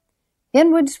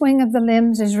 Inward swing of the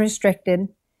limbs is restricted,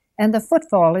 and the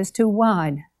footfall is too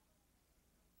wide.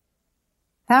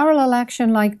 Parallel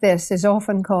action like this is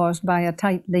often caused by a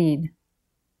tight lead.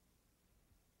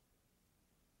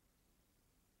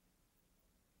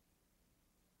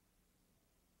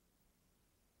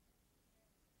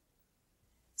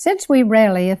 Since we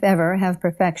rarely, if ever, have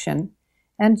perfection,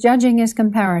 and judging is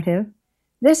comparative,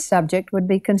 this subject would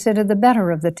be considered the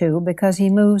better of the two because he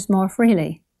moves more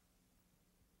freely.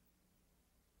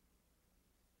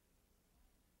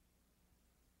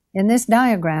 In this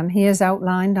diagram, he is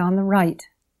outlined on the right.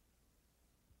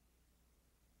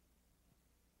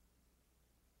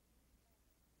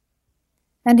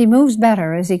 And he moves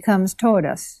better as he comes toward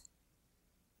us.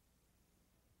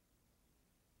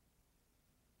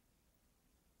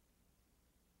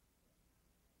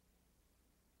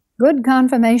 Good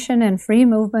conformation and free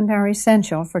movement are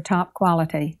essential for top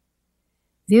quality.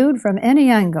 Viewed from any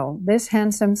angle, this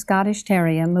handsome Scottish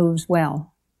Terrier moves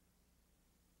well.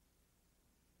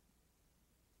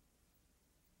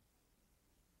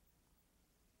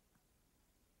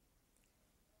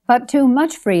 But too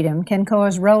much freedom can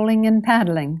cause rolling and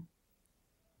paddling.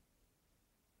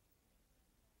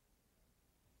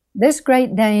 This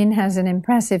Great Dane has an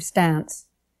impressive stance,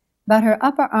 but her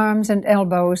upper arms and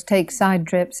elbows take side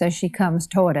trips as she comes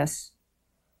toward us,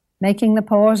 making the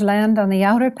paws land on the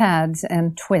outer pads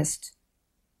and twist.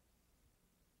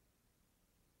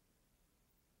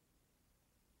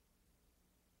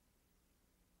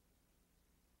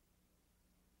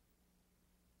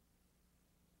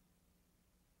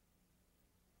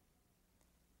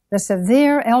 The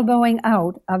severe elbowing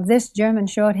out of this German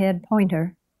Shorthaired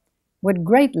Pointer would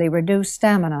greatly reduce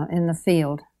stamina in the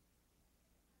field.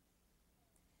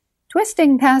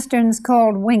 Twisting pasterns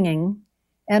called winging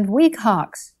and weak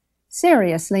hocks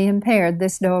seriously impaired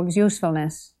this dog's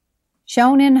usefulness.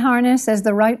 Shown in harness as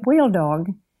the right wheel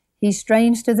dog, he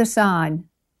strains to the side,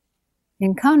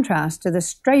 in contrast to the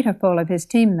straighter pull of his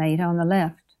teammate on the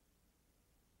left.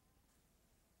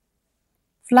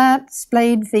 Flat,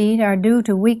 splayed feet are due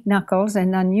to weak knuckles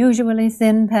and unusually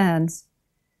thin pads,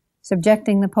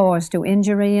 subjecting the paws to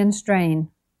injury and strain.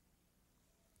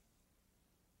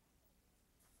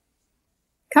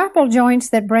 Carpal joints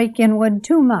that break inward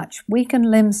too much weaken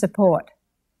limb support.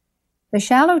 The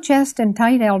shallow chest and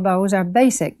tight elbows are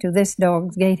basic to this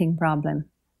dog's gaiting problem.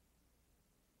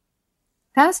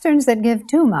 Pasterns that give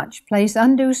too much place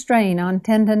undue strain on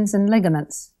tendons and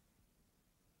ligaments.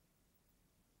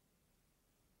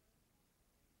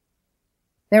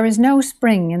 There is no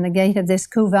spring in the gait of this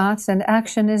Kuvats, and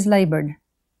action is labored.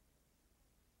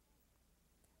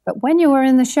 But when you are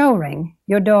in the show ring,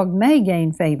 your dog may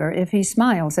gain favor if he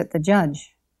smiles at the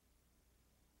judge.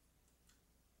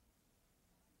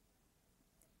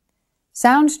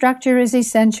 Sound structure is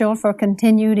essential for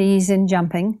continued ease in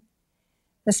jumping.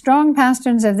 The strong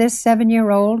pasterns of this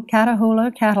 7-year-old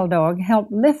Catahoula cattle dog help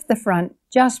lift the front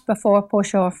just before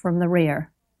push-off from the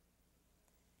rear.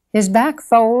 His back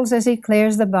folds as he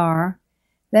clears the bar,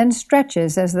 then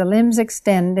stretches as the limbs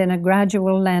extend in a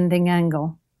gradual landing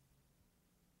angle.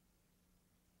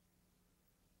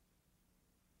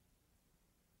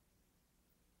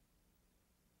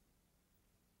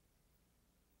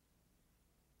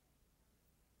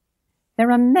 There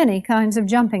are many kinds of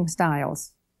jumping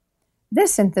styles.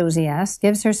 This enthusiast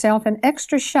gives herself an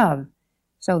extra shove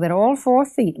so that all 4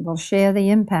 feet will share the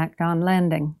impact on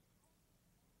landing.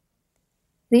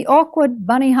 The awkward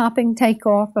bunny-hopping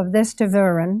takeoff of this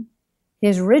Tervuren,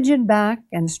 his rigid back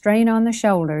and strain on the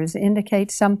shoulders indicate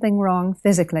something wrong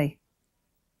physically.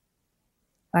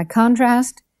 By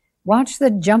contrast, watch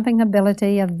the jumping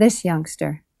ability of this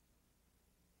youngster.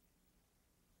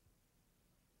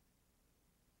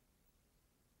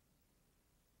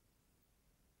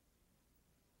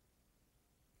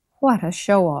 What a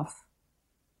show-off.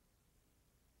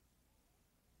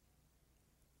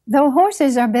 Though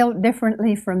horses are built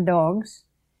differently from dogs,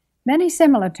 many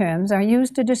similar terms are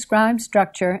used to describe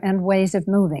structure and ways of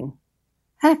moving.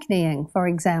 Hackneying, for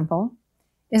example,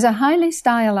 is a highly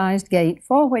stylized gait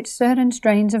for which certain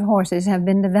strains of horses have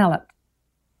been developed.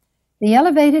 The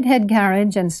elevated head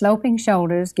carriage and sloping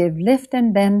shoulders give lift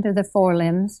and bend to the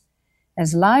forelimbs,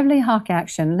 as lively hock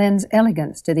action lends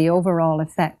elegance to the overall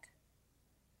effect.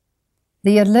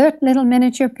 The alert little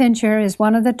miniature pincher is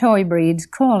one of the toy breeds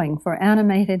calling for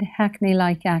animated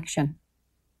Hackney-like action.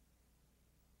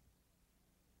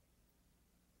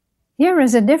 Here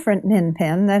is a different min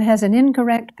pin that has an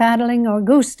incorrect paddling or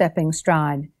goose-stepping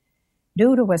stride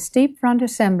due to a steep front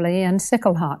assembly and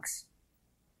sickle hocks.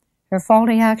 Her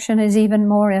faulty action is even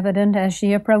more evident as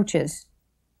she approaches,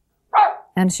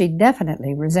 and she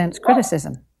definitely resents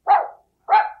criticism.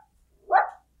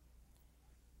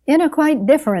 In a quite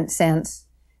different sense,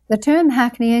 the term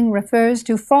hackneying refers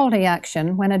to faulty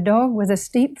action when a dog with a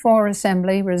steep fore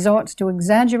assembly resorts to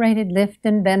exaggerated lift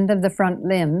and bend of the front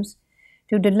limbs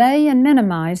to delay and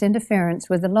minimize interference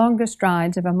with the longer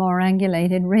strides of a more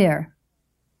angulated rear.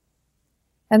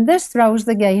 And this throws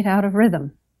the gait out of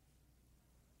rhythm.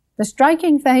 The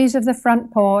striking phase of the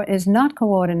front paw is not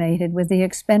coordinated with the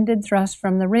expended thrust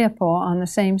from the rear paw on the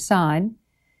same side,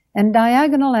 and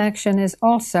diagonal action is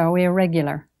also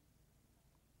irregular.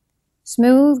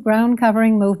 Smooth,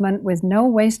 ground-covering movement with no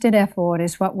wasted effort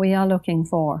is what we are looking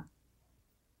for.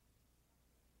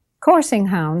 Coursing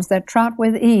hounds that trot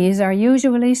with ease are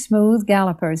usually smooth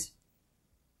gallopers.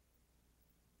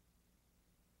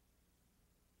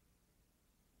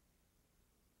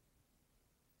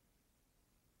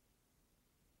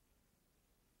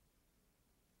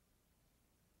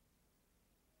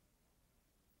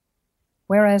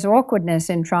 Whereas awkwardness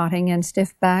in trotting and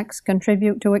stiff backs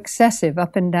contribute to excessive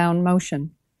up and down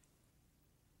motion.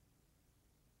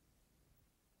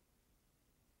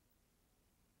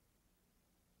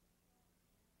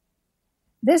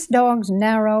 This dog's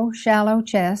narrow, shallow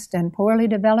chest and poorly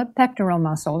developed pectoral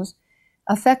muscles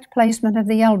affect placement of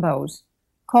the elbows,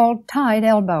 called tied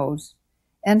elbows,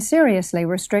 and seriously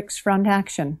restricts front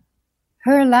action.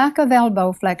 Her lack of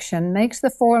elbow flexion makes the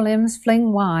forelimbs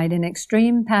fling wide in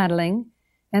extreme paddling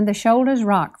and the shoulders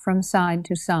rock from side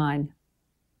to side.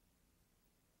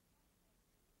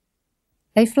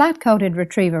 A flat-coated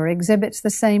retriever exhibits the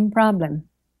same problem.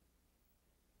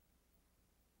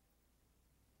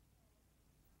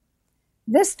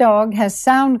 This dog has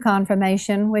sound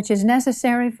conformation which is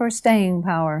necessary for staying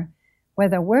power,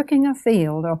 whether working a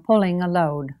field or pulling a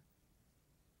load.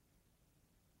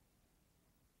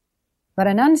 But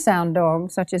an unsound dog,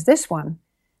 such as this one,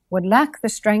 would lack the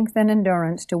strength and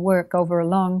endurance to work over a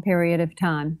long period of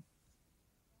time.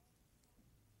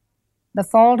 The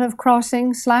fault of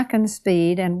crossing slackens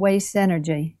speed and wastes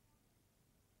energy.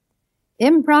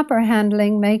 Improper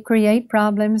handling may create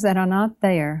problems that are not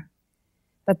there,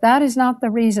 but that is not the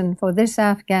reason for this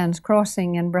Afghan's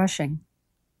crossing and brushing.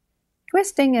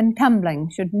 Twisting and tumbling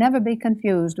should never be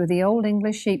confused with the Old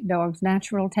English sheepdog's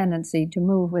natural tendency to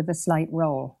move with a slight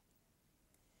roll.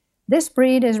 This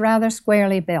breed is rather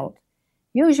squarely built,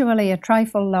 usually a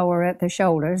trifle lower at the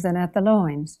shoulders than at the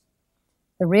loins.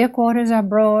 The rear quarters are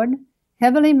broad,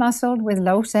 heavily muscled with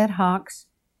low-set hocks,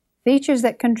 features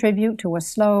that contribute to a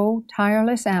slow,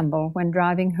 tireless amble when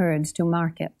driving herds to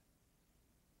market.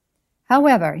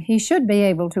 However, he should be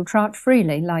able to trot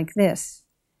freely like this,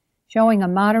 showing a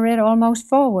moderate, almost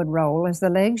forward roll as the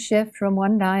legs shift from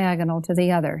one diagonal to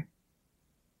the other,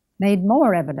 made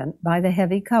more evident by the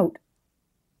heavy coat.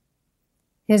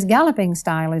 His galloping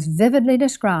style is vividly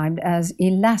described as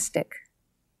elastic.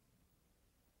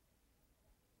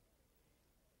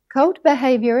 Coat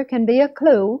behavior can be a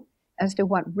clue as to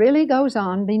what really goes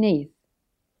on beneath.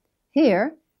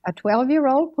 Here, a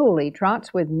 12-year-old poolie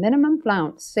trots with minimum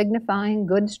flounce, signifying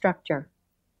good structure.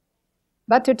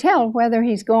 But to tell whether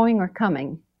he's going or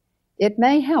coming, it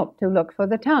may help to look for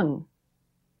the tongue.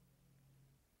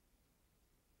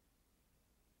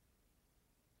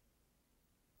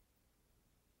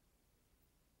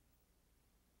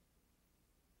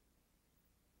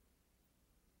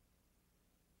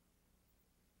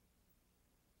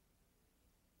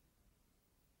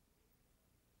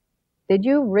 Did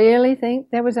you really think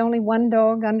there was only one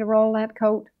dog under all that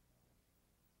coat?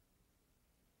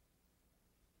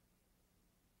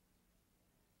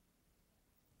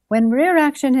 When rear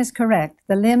action is correct,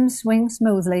 the limbs swing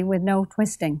smoothly with no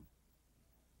twisting.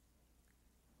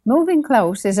 Moving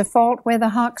close is a fault where the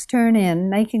hocks turn in,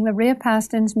 making the rear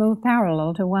pasterns move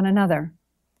parallel to one another.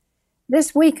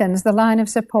 This weakens the line of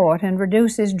support and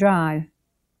reduces drive.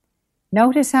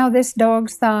 Notice how this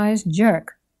dog's thighs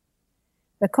jerk.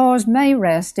 The cause may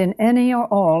rest in any or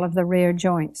all of the rear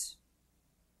joints.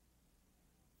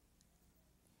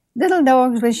 Little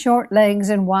dogs with short legs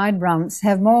and wide rumps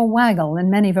have more waggle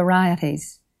than many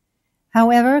varieties.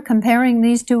 However, comparing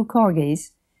these two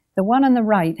corgis, the one on the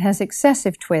right has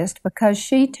excessive twist because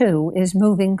she too is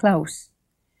moving close.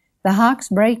 The hocks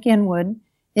break inward,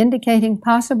 indicating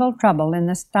possible trouble in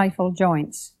the stifle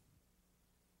joints.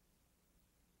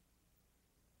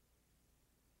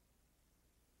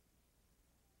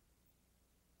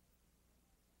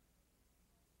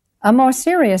 A more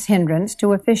serious hindrance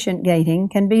to efficient gaiting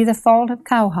can be the fault of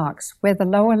cowhocks, where the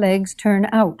lower legs turn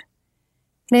out,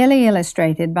 clearly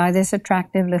illustrated by this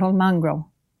attractive little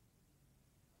mongrel.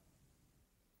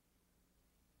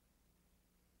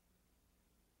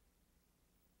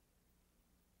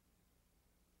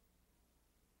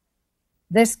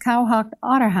 This cowhocked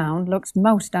otterhound looks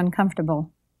most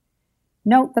uncomfortable.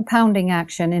 Note the pounding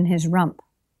action in his rump.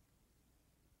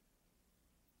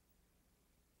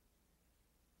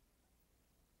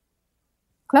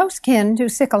 Close kin to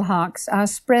sickle hocks are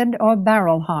spread or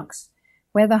barrel hocks,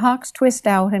 where the hocks twist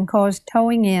out and cause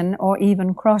towing in or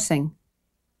even crossing.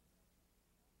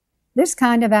 This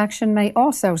kind of action may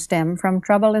also stem from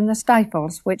trouble in the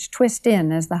stifles, which twist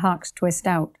in as the hocks twist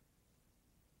out.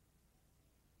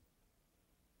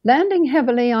 Landing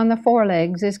heavily on the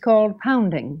forelegs is called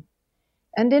pounding,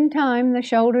 and in time the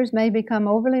shoulders may become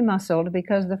overly muscled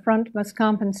because the front must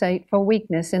compensate for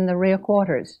weakness in the rear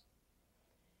quarters.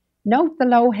 Note the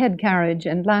low head carriage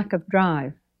and lack of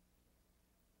drive.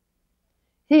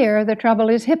 Here, the trouble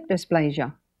is hip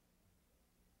dysplasia.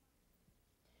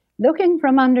 Looking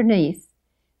from underneath,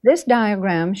 this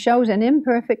diagram shows an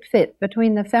imperfect fit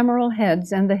between the femoral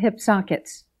heads and the hip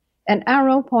sockets. An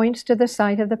arrow points to the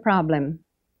site of the problem.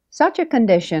 Such a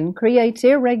condition creates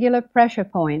irregular pressure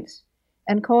points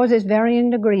and causes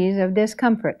varying degrees of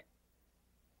discomfort.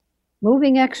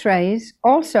 Moving X-rays,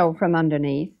 also from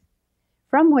underneath,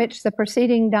 from which the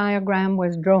preceding diagram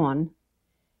was drawn,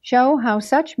 show how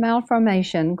such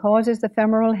malformation causes the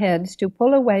femoral heads to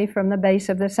pull away from the base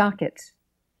of the sockets.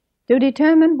 To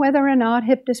determine whether or not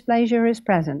hip dysplasia is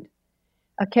present,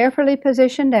 a carefully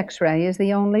positioned X-ray is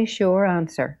the only sure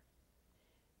answer.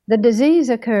 The disease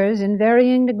occurs in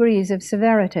varying degrees of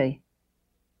severity.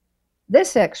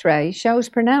 This X-ray shows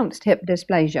pronounced hip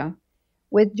dysplasia,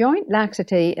 with joint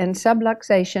laxity and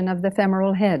subluxation of the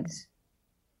femoral heads.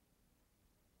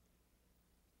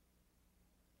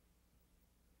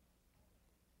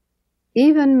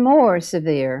 Even more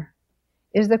severe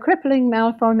is the crippling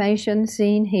malformation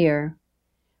seen here,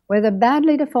 where the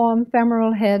badly deformed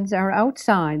femoral heads are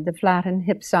outside the flattened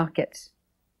hip sockets.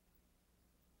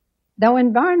 Though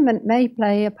environment may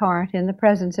play a part in the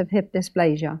presence of hip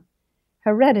dysplasia,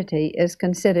 heredity is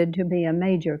considered to be a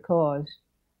major cause.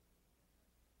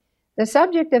 The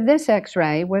subject of this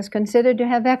X-ray was considered to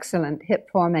have excellent hip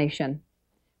formation,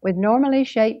 with normally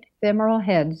shaped femoral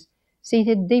heads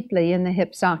seated deeply in the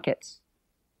hip sockets.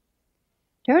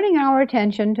 Turning our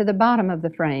attention to the bottom of the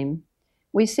frame,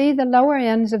 we see the lower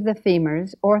ends of the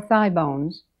femurs, or thigh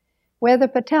bones, where the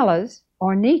patellas,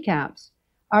 or kneecaps,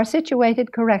 are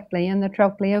situated correctly in the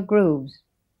trochlea grooves.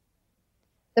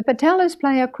 The patellas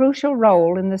play a crucial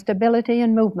role in the stability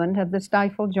and movement of the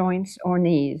stifle joints or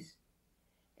knees.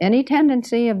 Any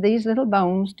tendency of these little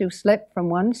bones to slip from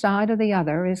one side or the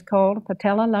other is called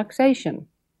patella luxation,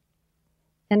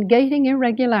 and gaiting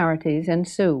irregularities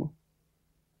ensue.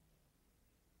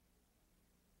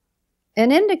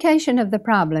 An indication of the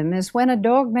problem is when a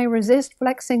dog may resist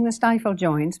flexing the stifle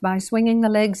joints by swinging the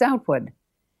legs outward,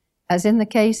 as in the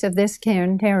case of this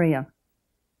Cairn Terrier.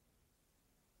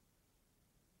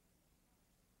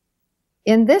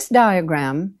 In this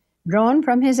diagram, drawn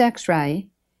from his X-ray,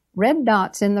 red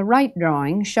dots in the right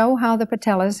drawing show how the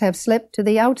patellas have slipped to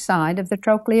the outside of the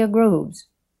trochlea grooves.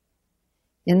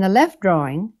 In the left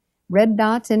drawing, red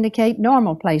dots indicate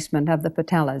normal placement of the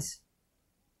patellas.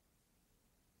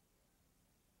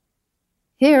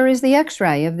 Here is the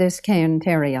X-ray of this Cairn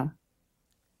Terrier.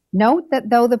 Note that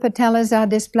though the patellas are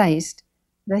displaced,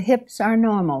 the hips are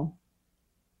normal.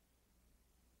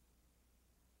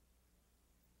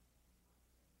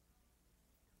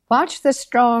 Watch the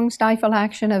strong stifle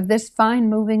action of this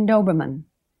fine-moving Doberman.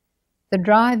 The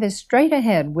drive is straight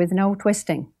ahead with no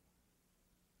twisting.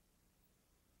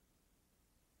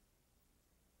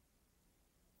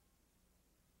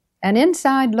 An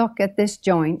inside look at this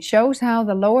joint shows how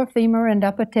the lower femur and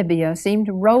upper tibia seem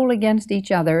to roll against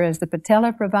each other as the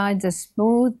patella provides a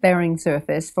smooth bearing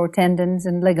surface for tendons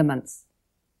and ligaments.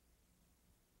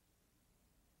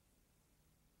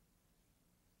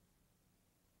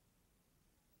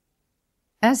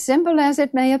 As simple as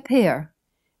it may appear,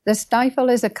 the stifle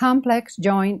is a complex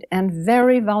joint and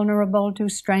very vulnerable to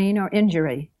strain or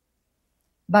injury.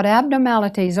 But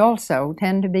abnormalities also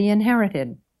tend to be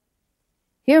inherited.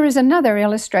 Here is another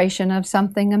illustration of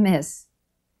something amiss.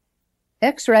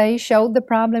 X-ray showed the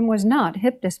problem was not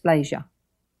hip dysplasia.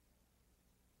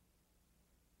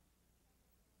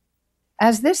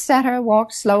 As this setter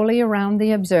walks slowly around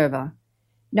the observer,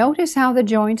 notice how the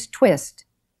joints twist,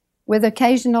 with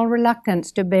occasional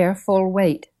reluctance to bear full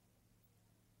weight.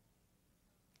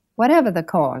 Whatever the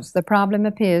cause, the problem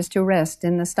appears to rest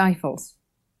in the stifles.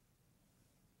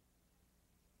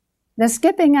 The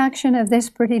skipping action of this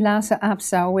pretty Lhasa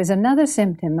Apso is another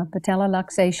symptom of patella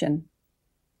luxation.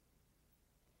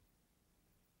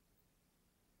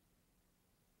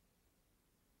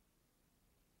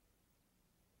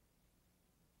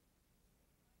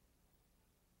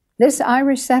 This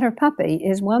Irish setter puppy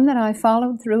is one that I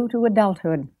followed through to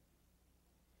adulthood.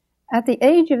 At the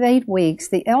age of 8 weeks,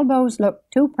 the elbows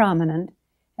looked too prominent,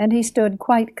 and he stood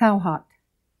quite cowhocked.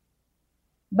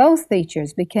 Both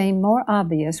features became more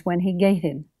obvious when he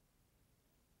gaited.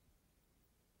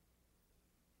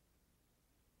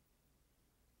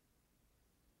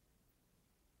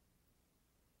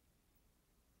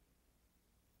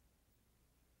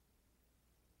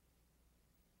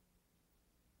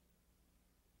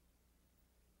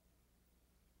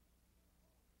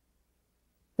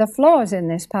 The flaws in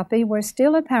this puppy were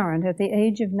still apparent at the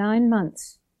age of 9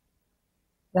 months.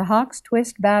 The hocks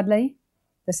twist badly,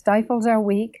 the stifles are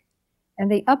weak,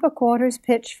 and the upper quarters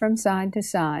pitch from side to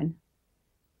side.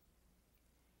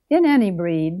 In any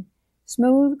breed,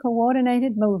 smooth,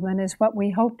 coordinated movement is what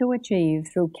we hope to achieve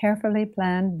through carefully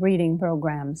planned breeding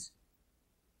programs.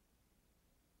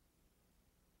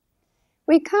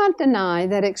 We can't deny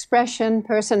that expression,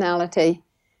 personality,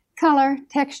 color,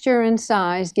 texture, and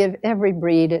size give every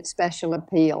breed its special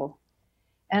appeal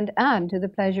and add to the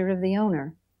pleasure of the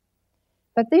owner.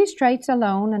 But these traits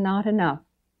alone are not enough.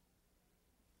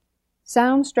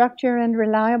 Sound structure and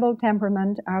reliable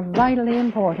temperament are vitally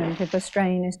important if a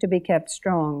strain is to be kept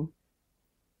strong.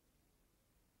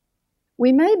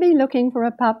 We may be looking for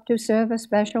a pup to serve a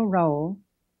special role,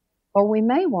 or we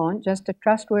may want just a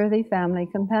trustworthy family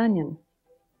companion.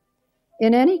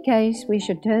 In any case, we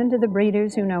should turn to the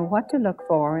breeders who know what to look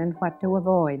for and what to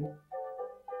avoid.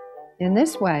 In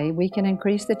this way, we can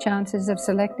increase the chances of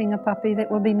selecting a puppy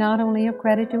that will be not only a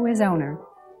credit to his owner,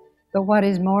 but what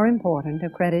is more important, a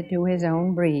credit to his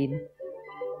own breed.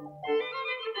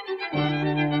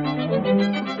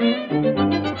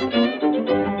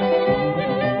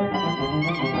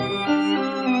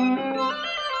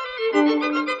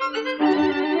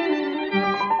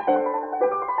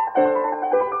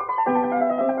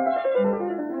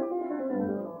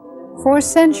 For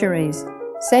centuries,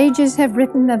 sages have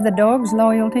written of the dog's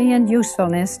loyalty and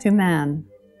usefulness to man.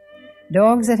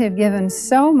 Dogs that have given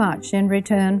so much in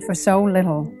return for so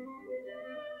little.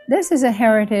 This is a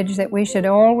heritage that we should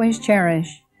always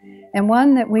cherish, and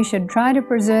one that we should try to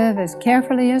preserve as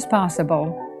carefully as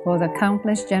possible for the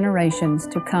countless generations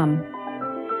to come.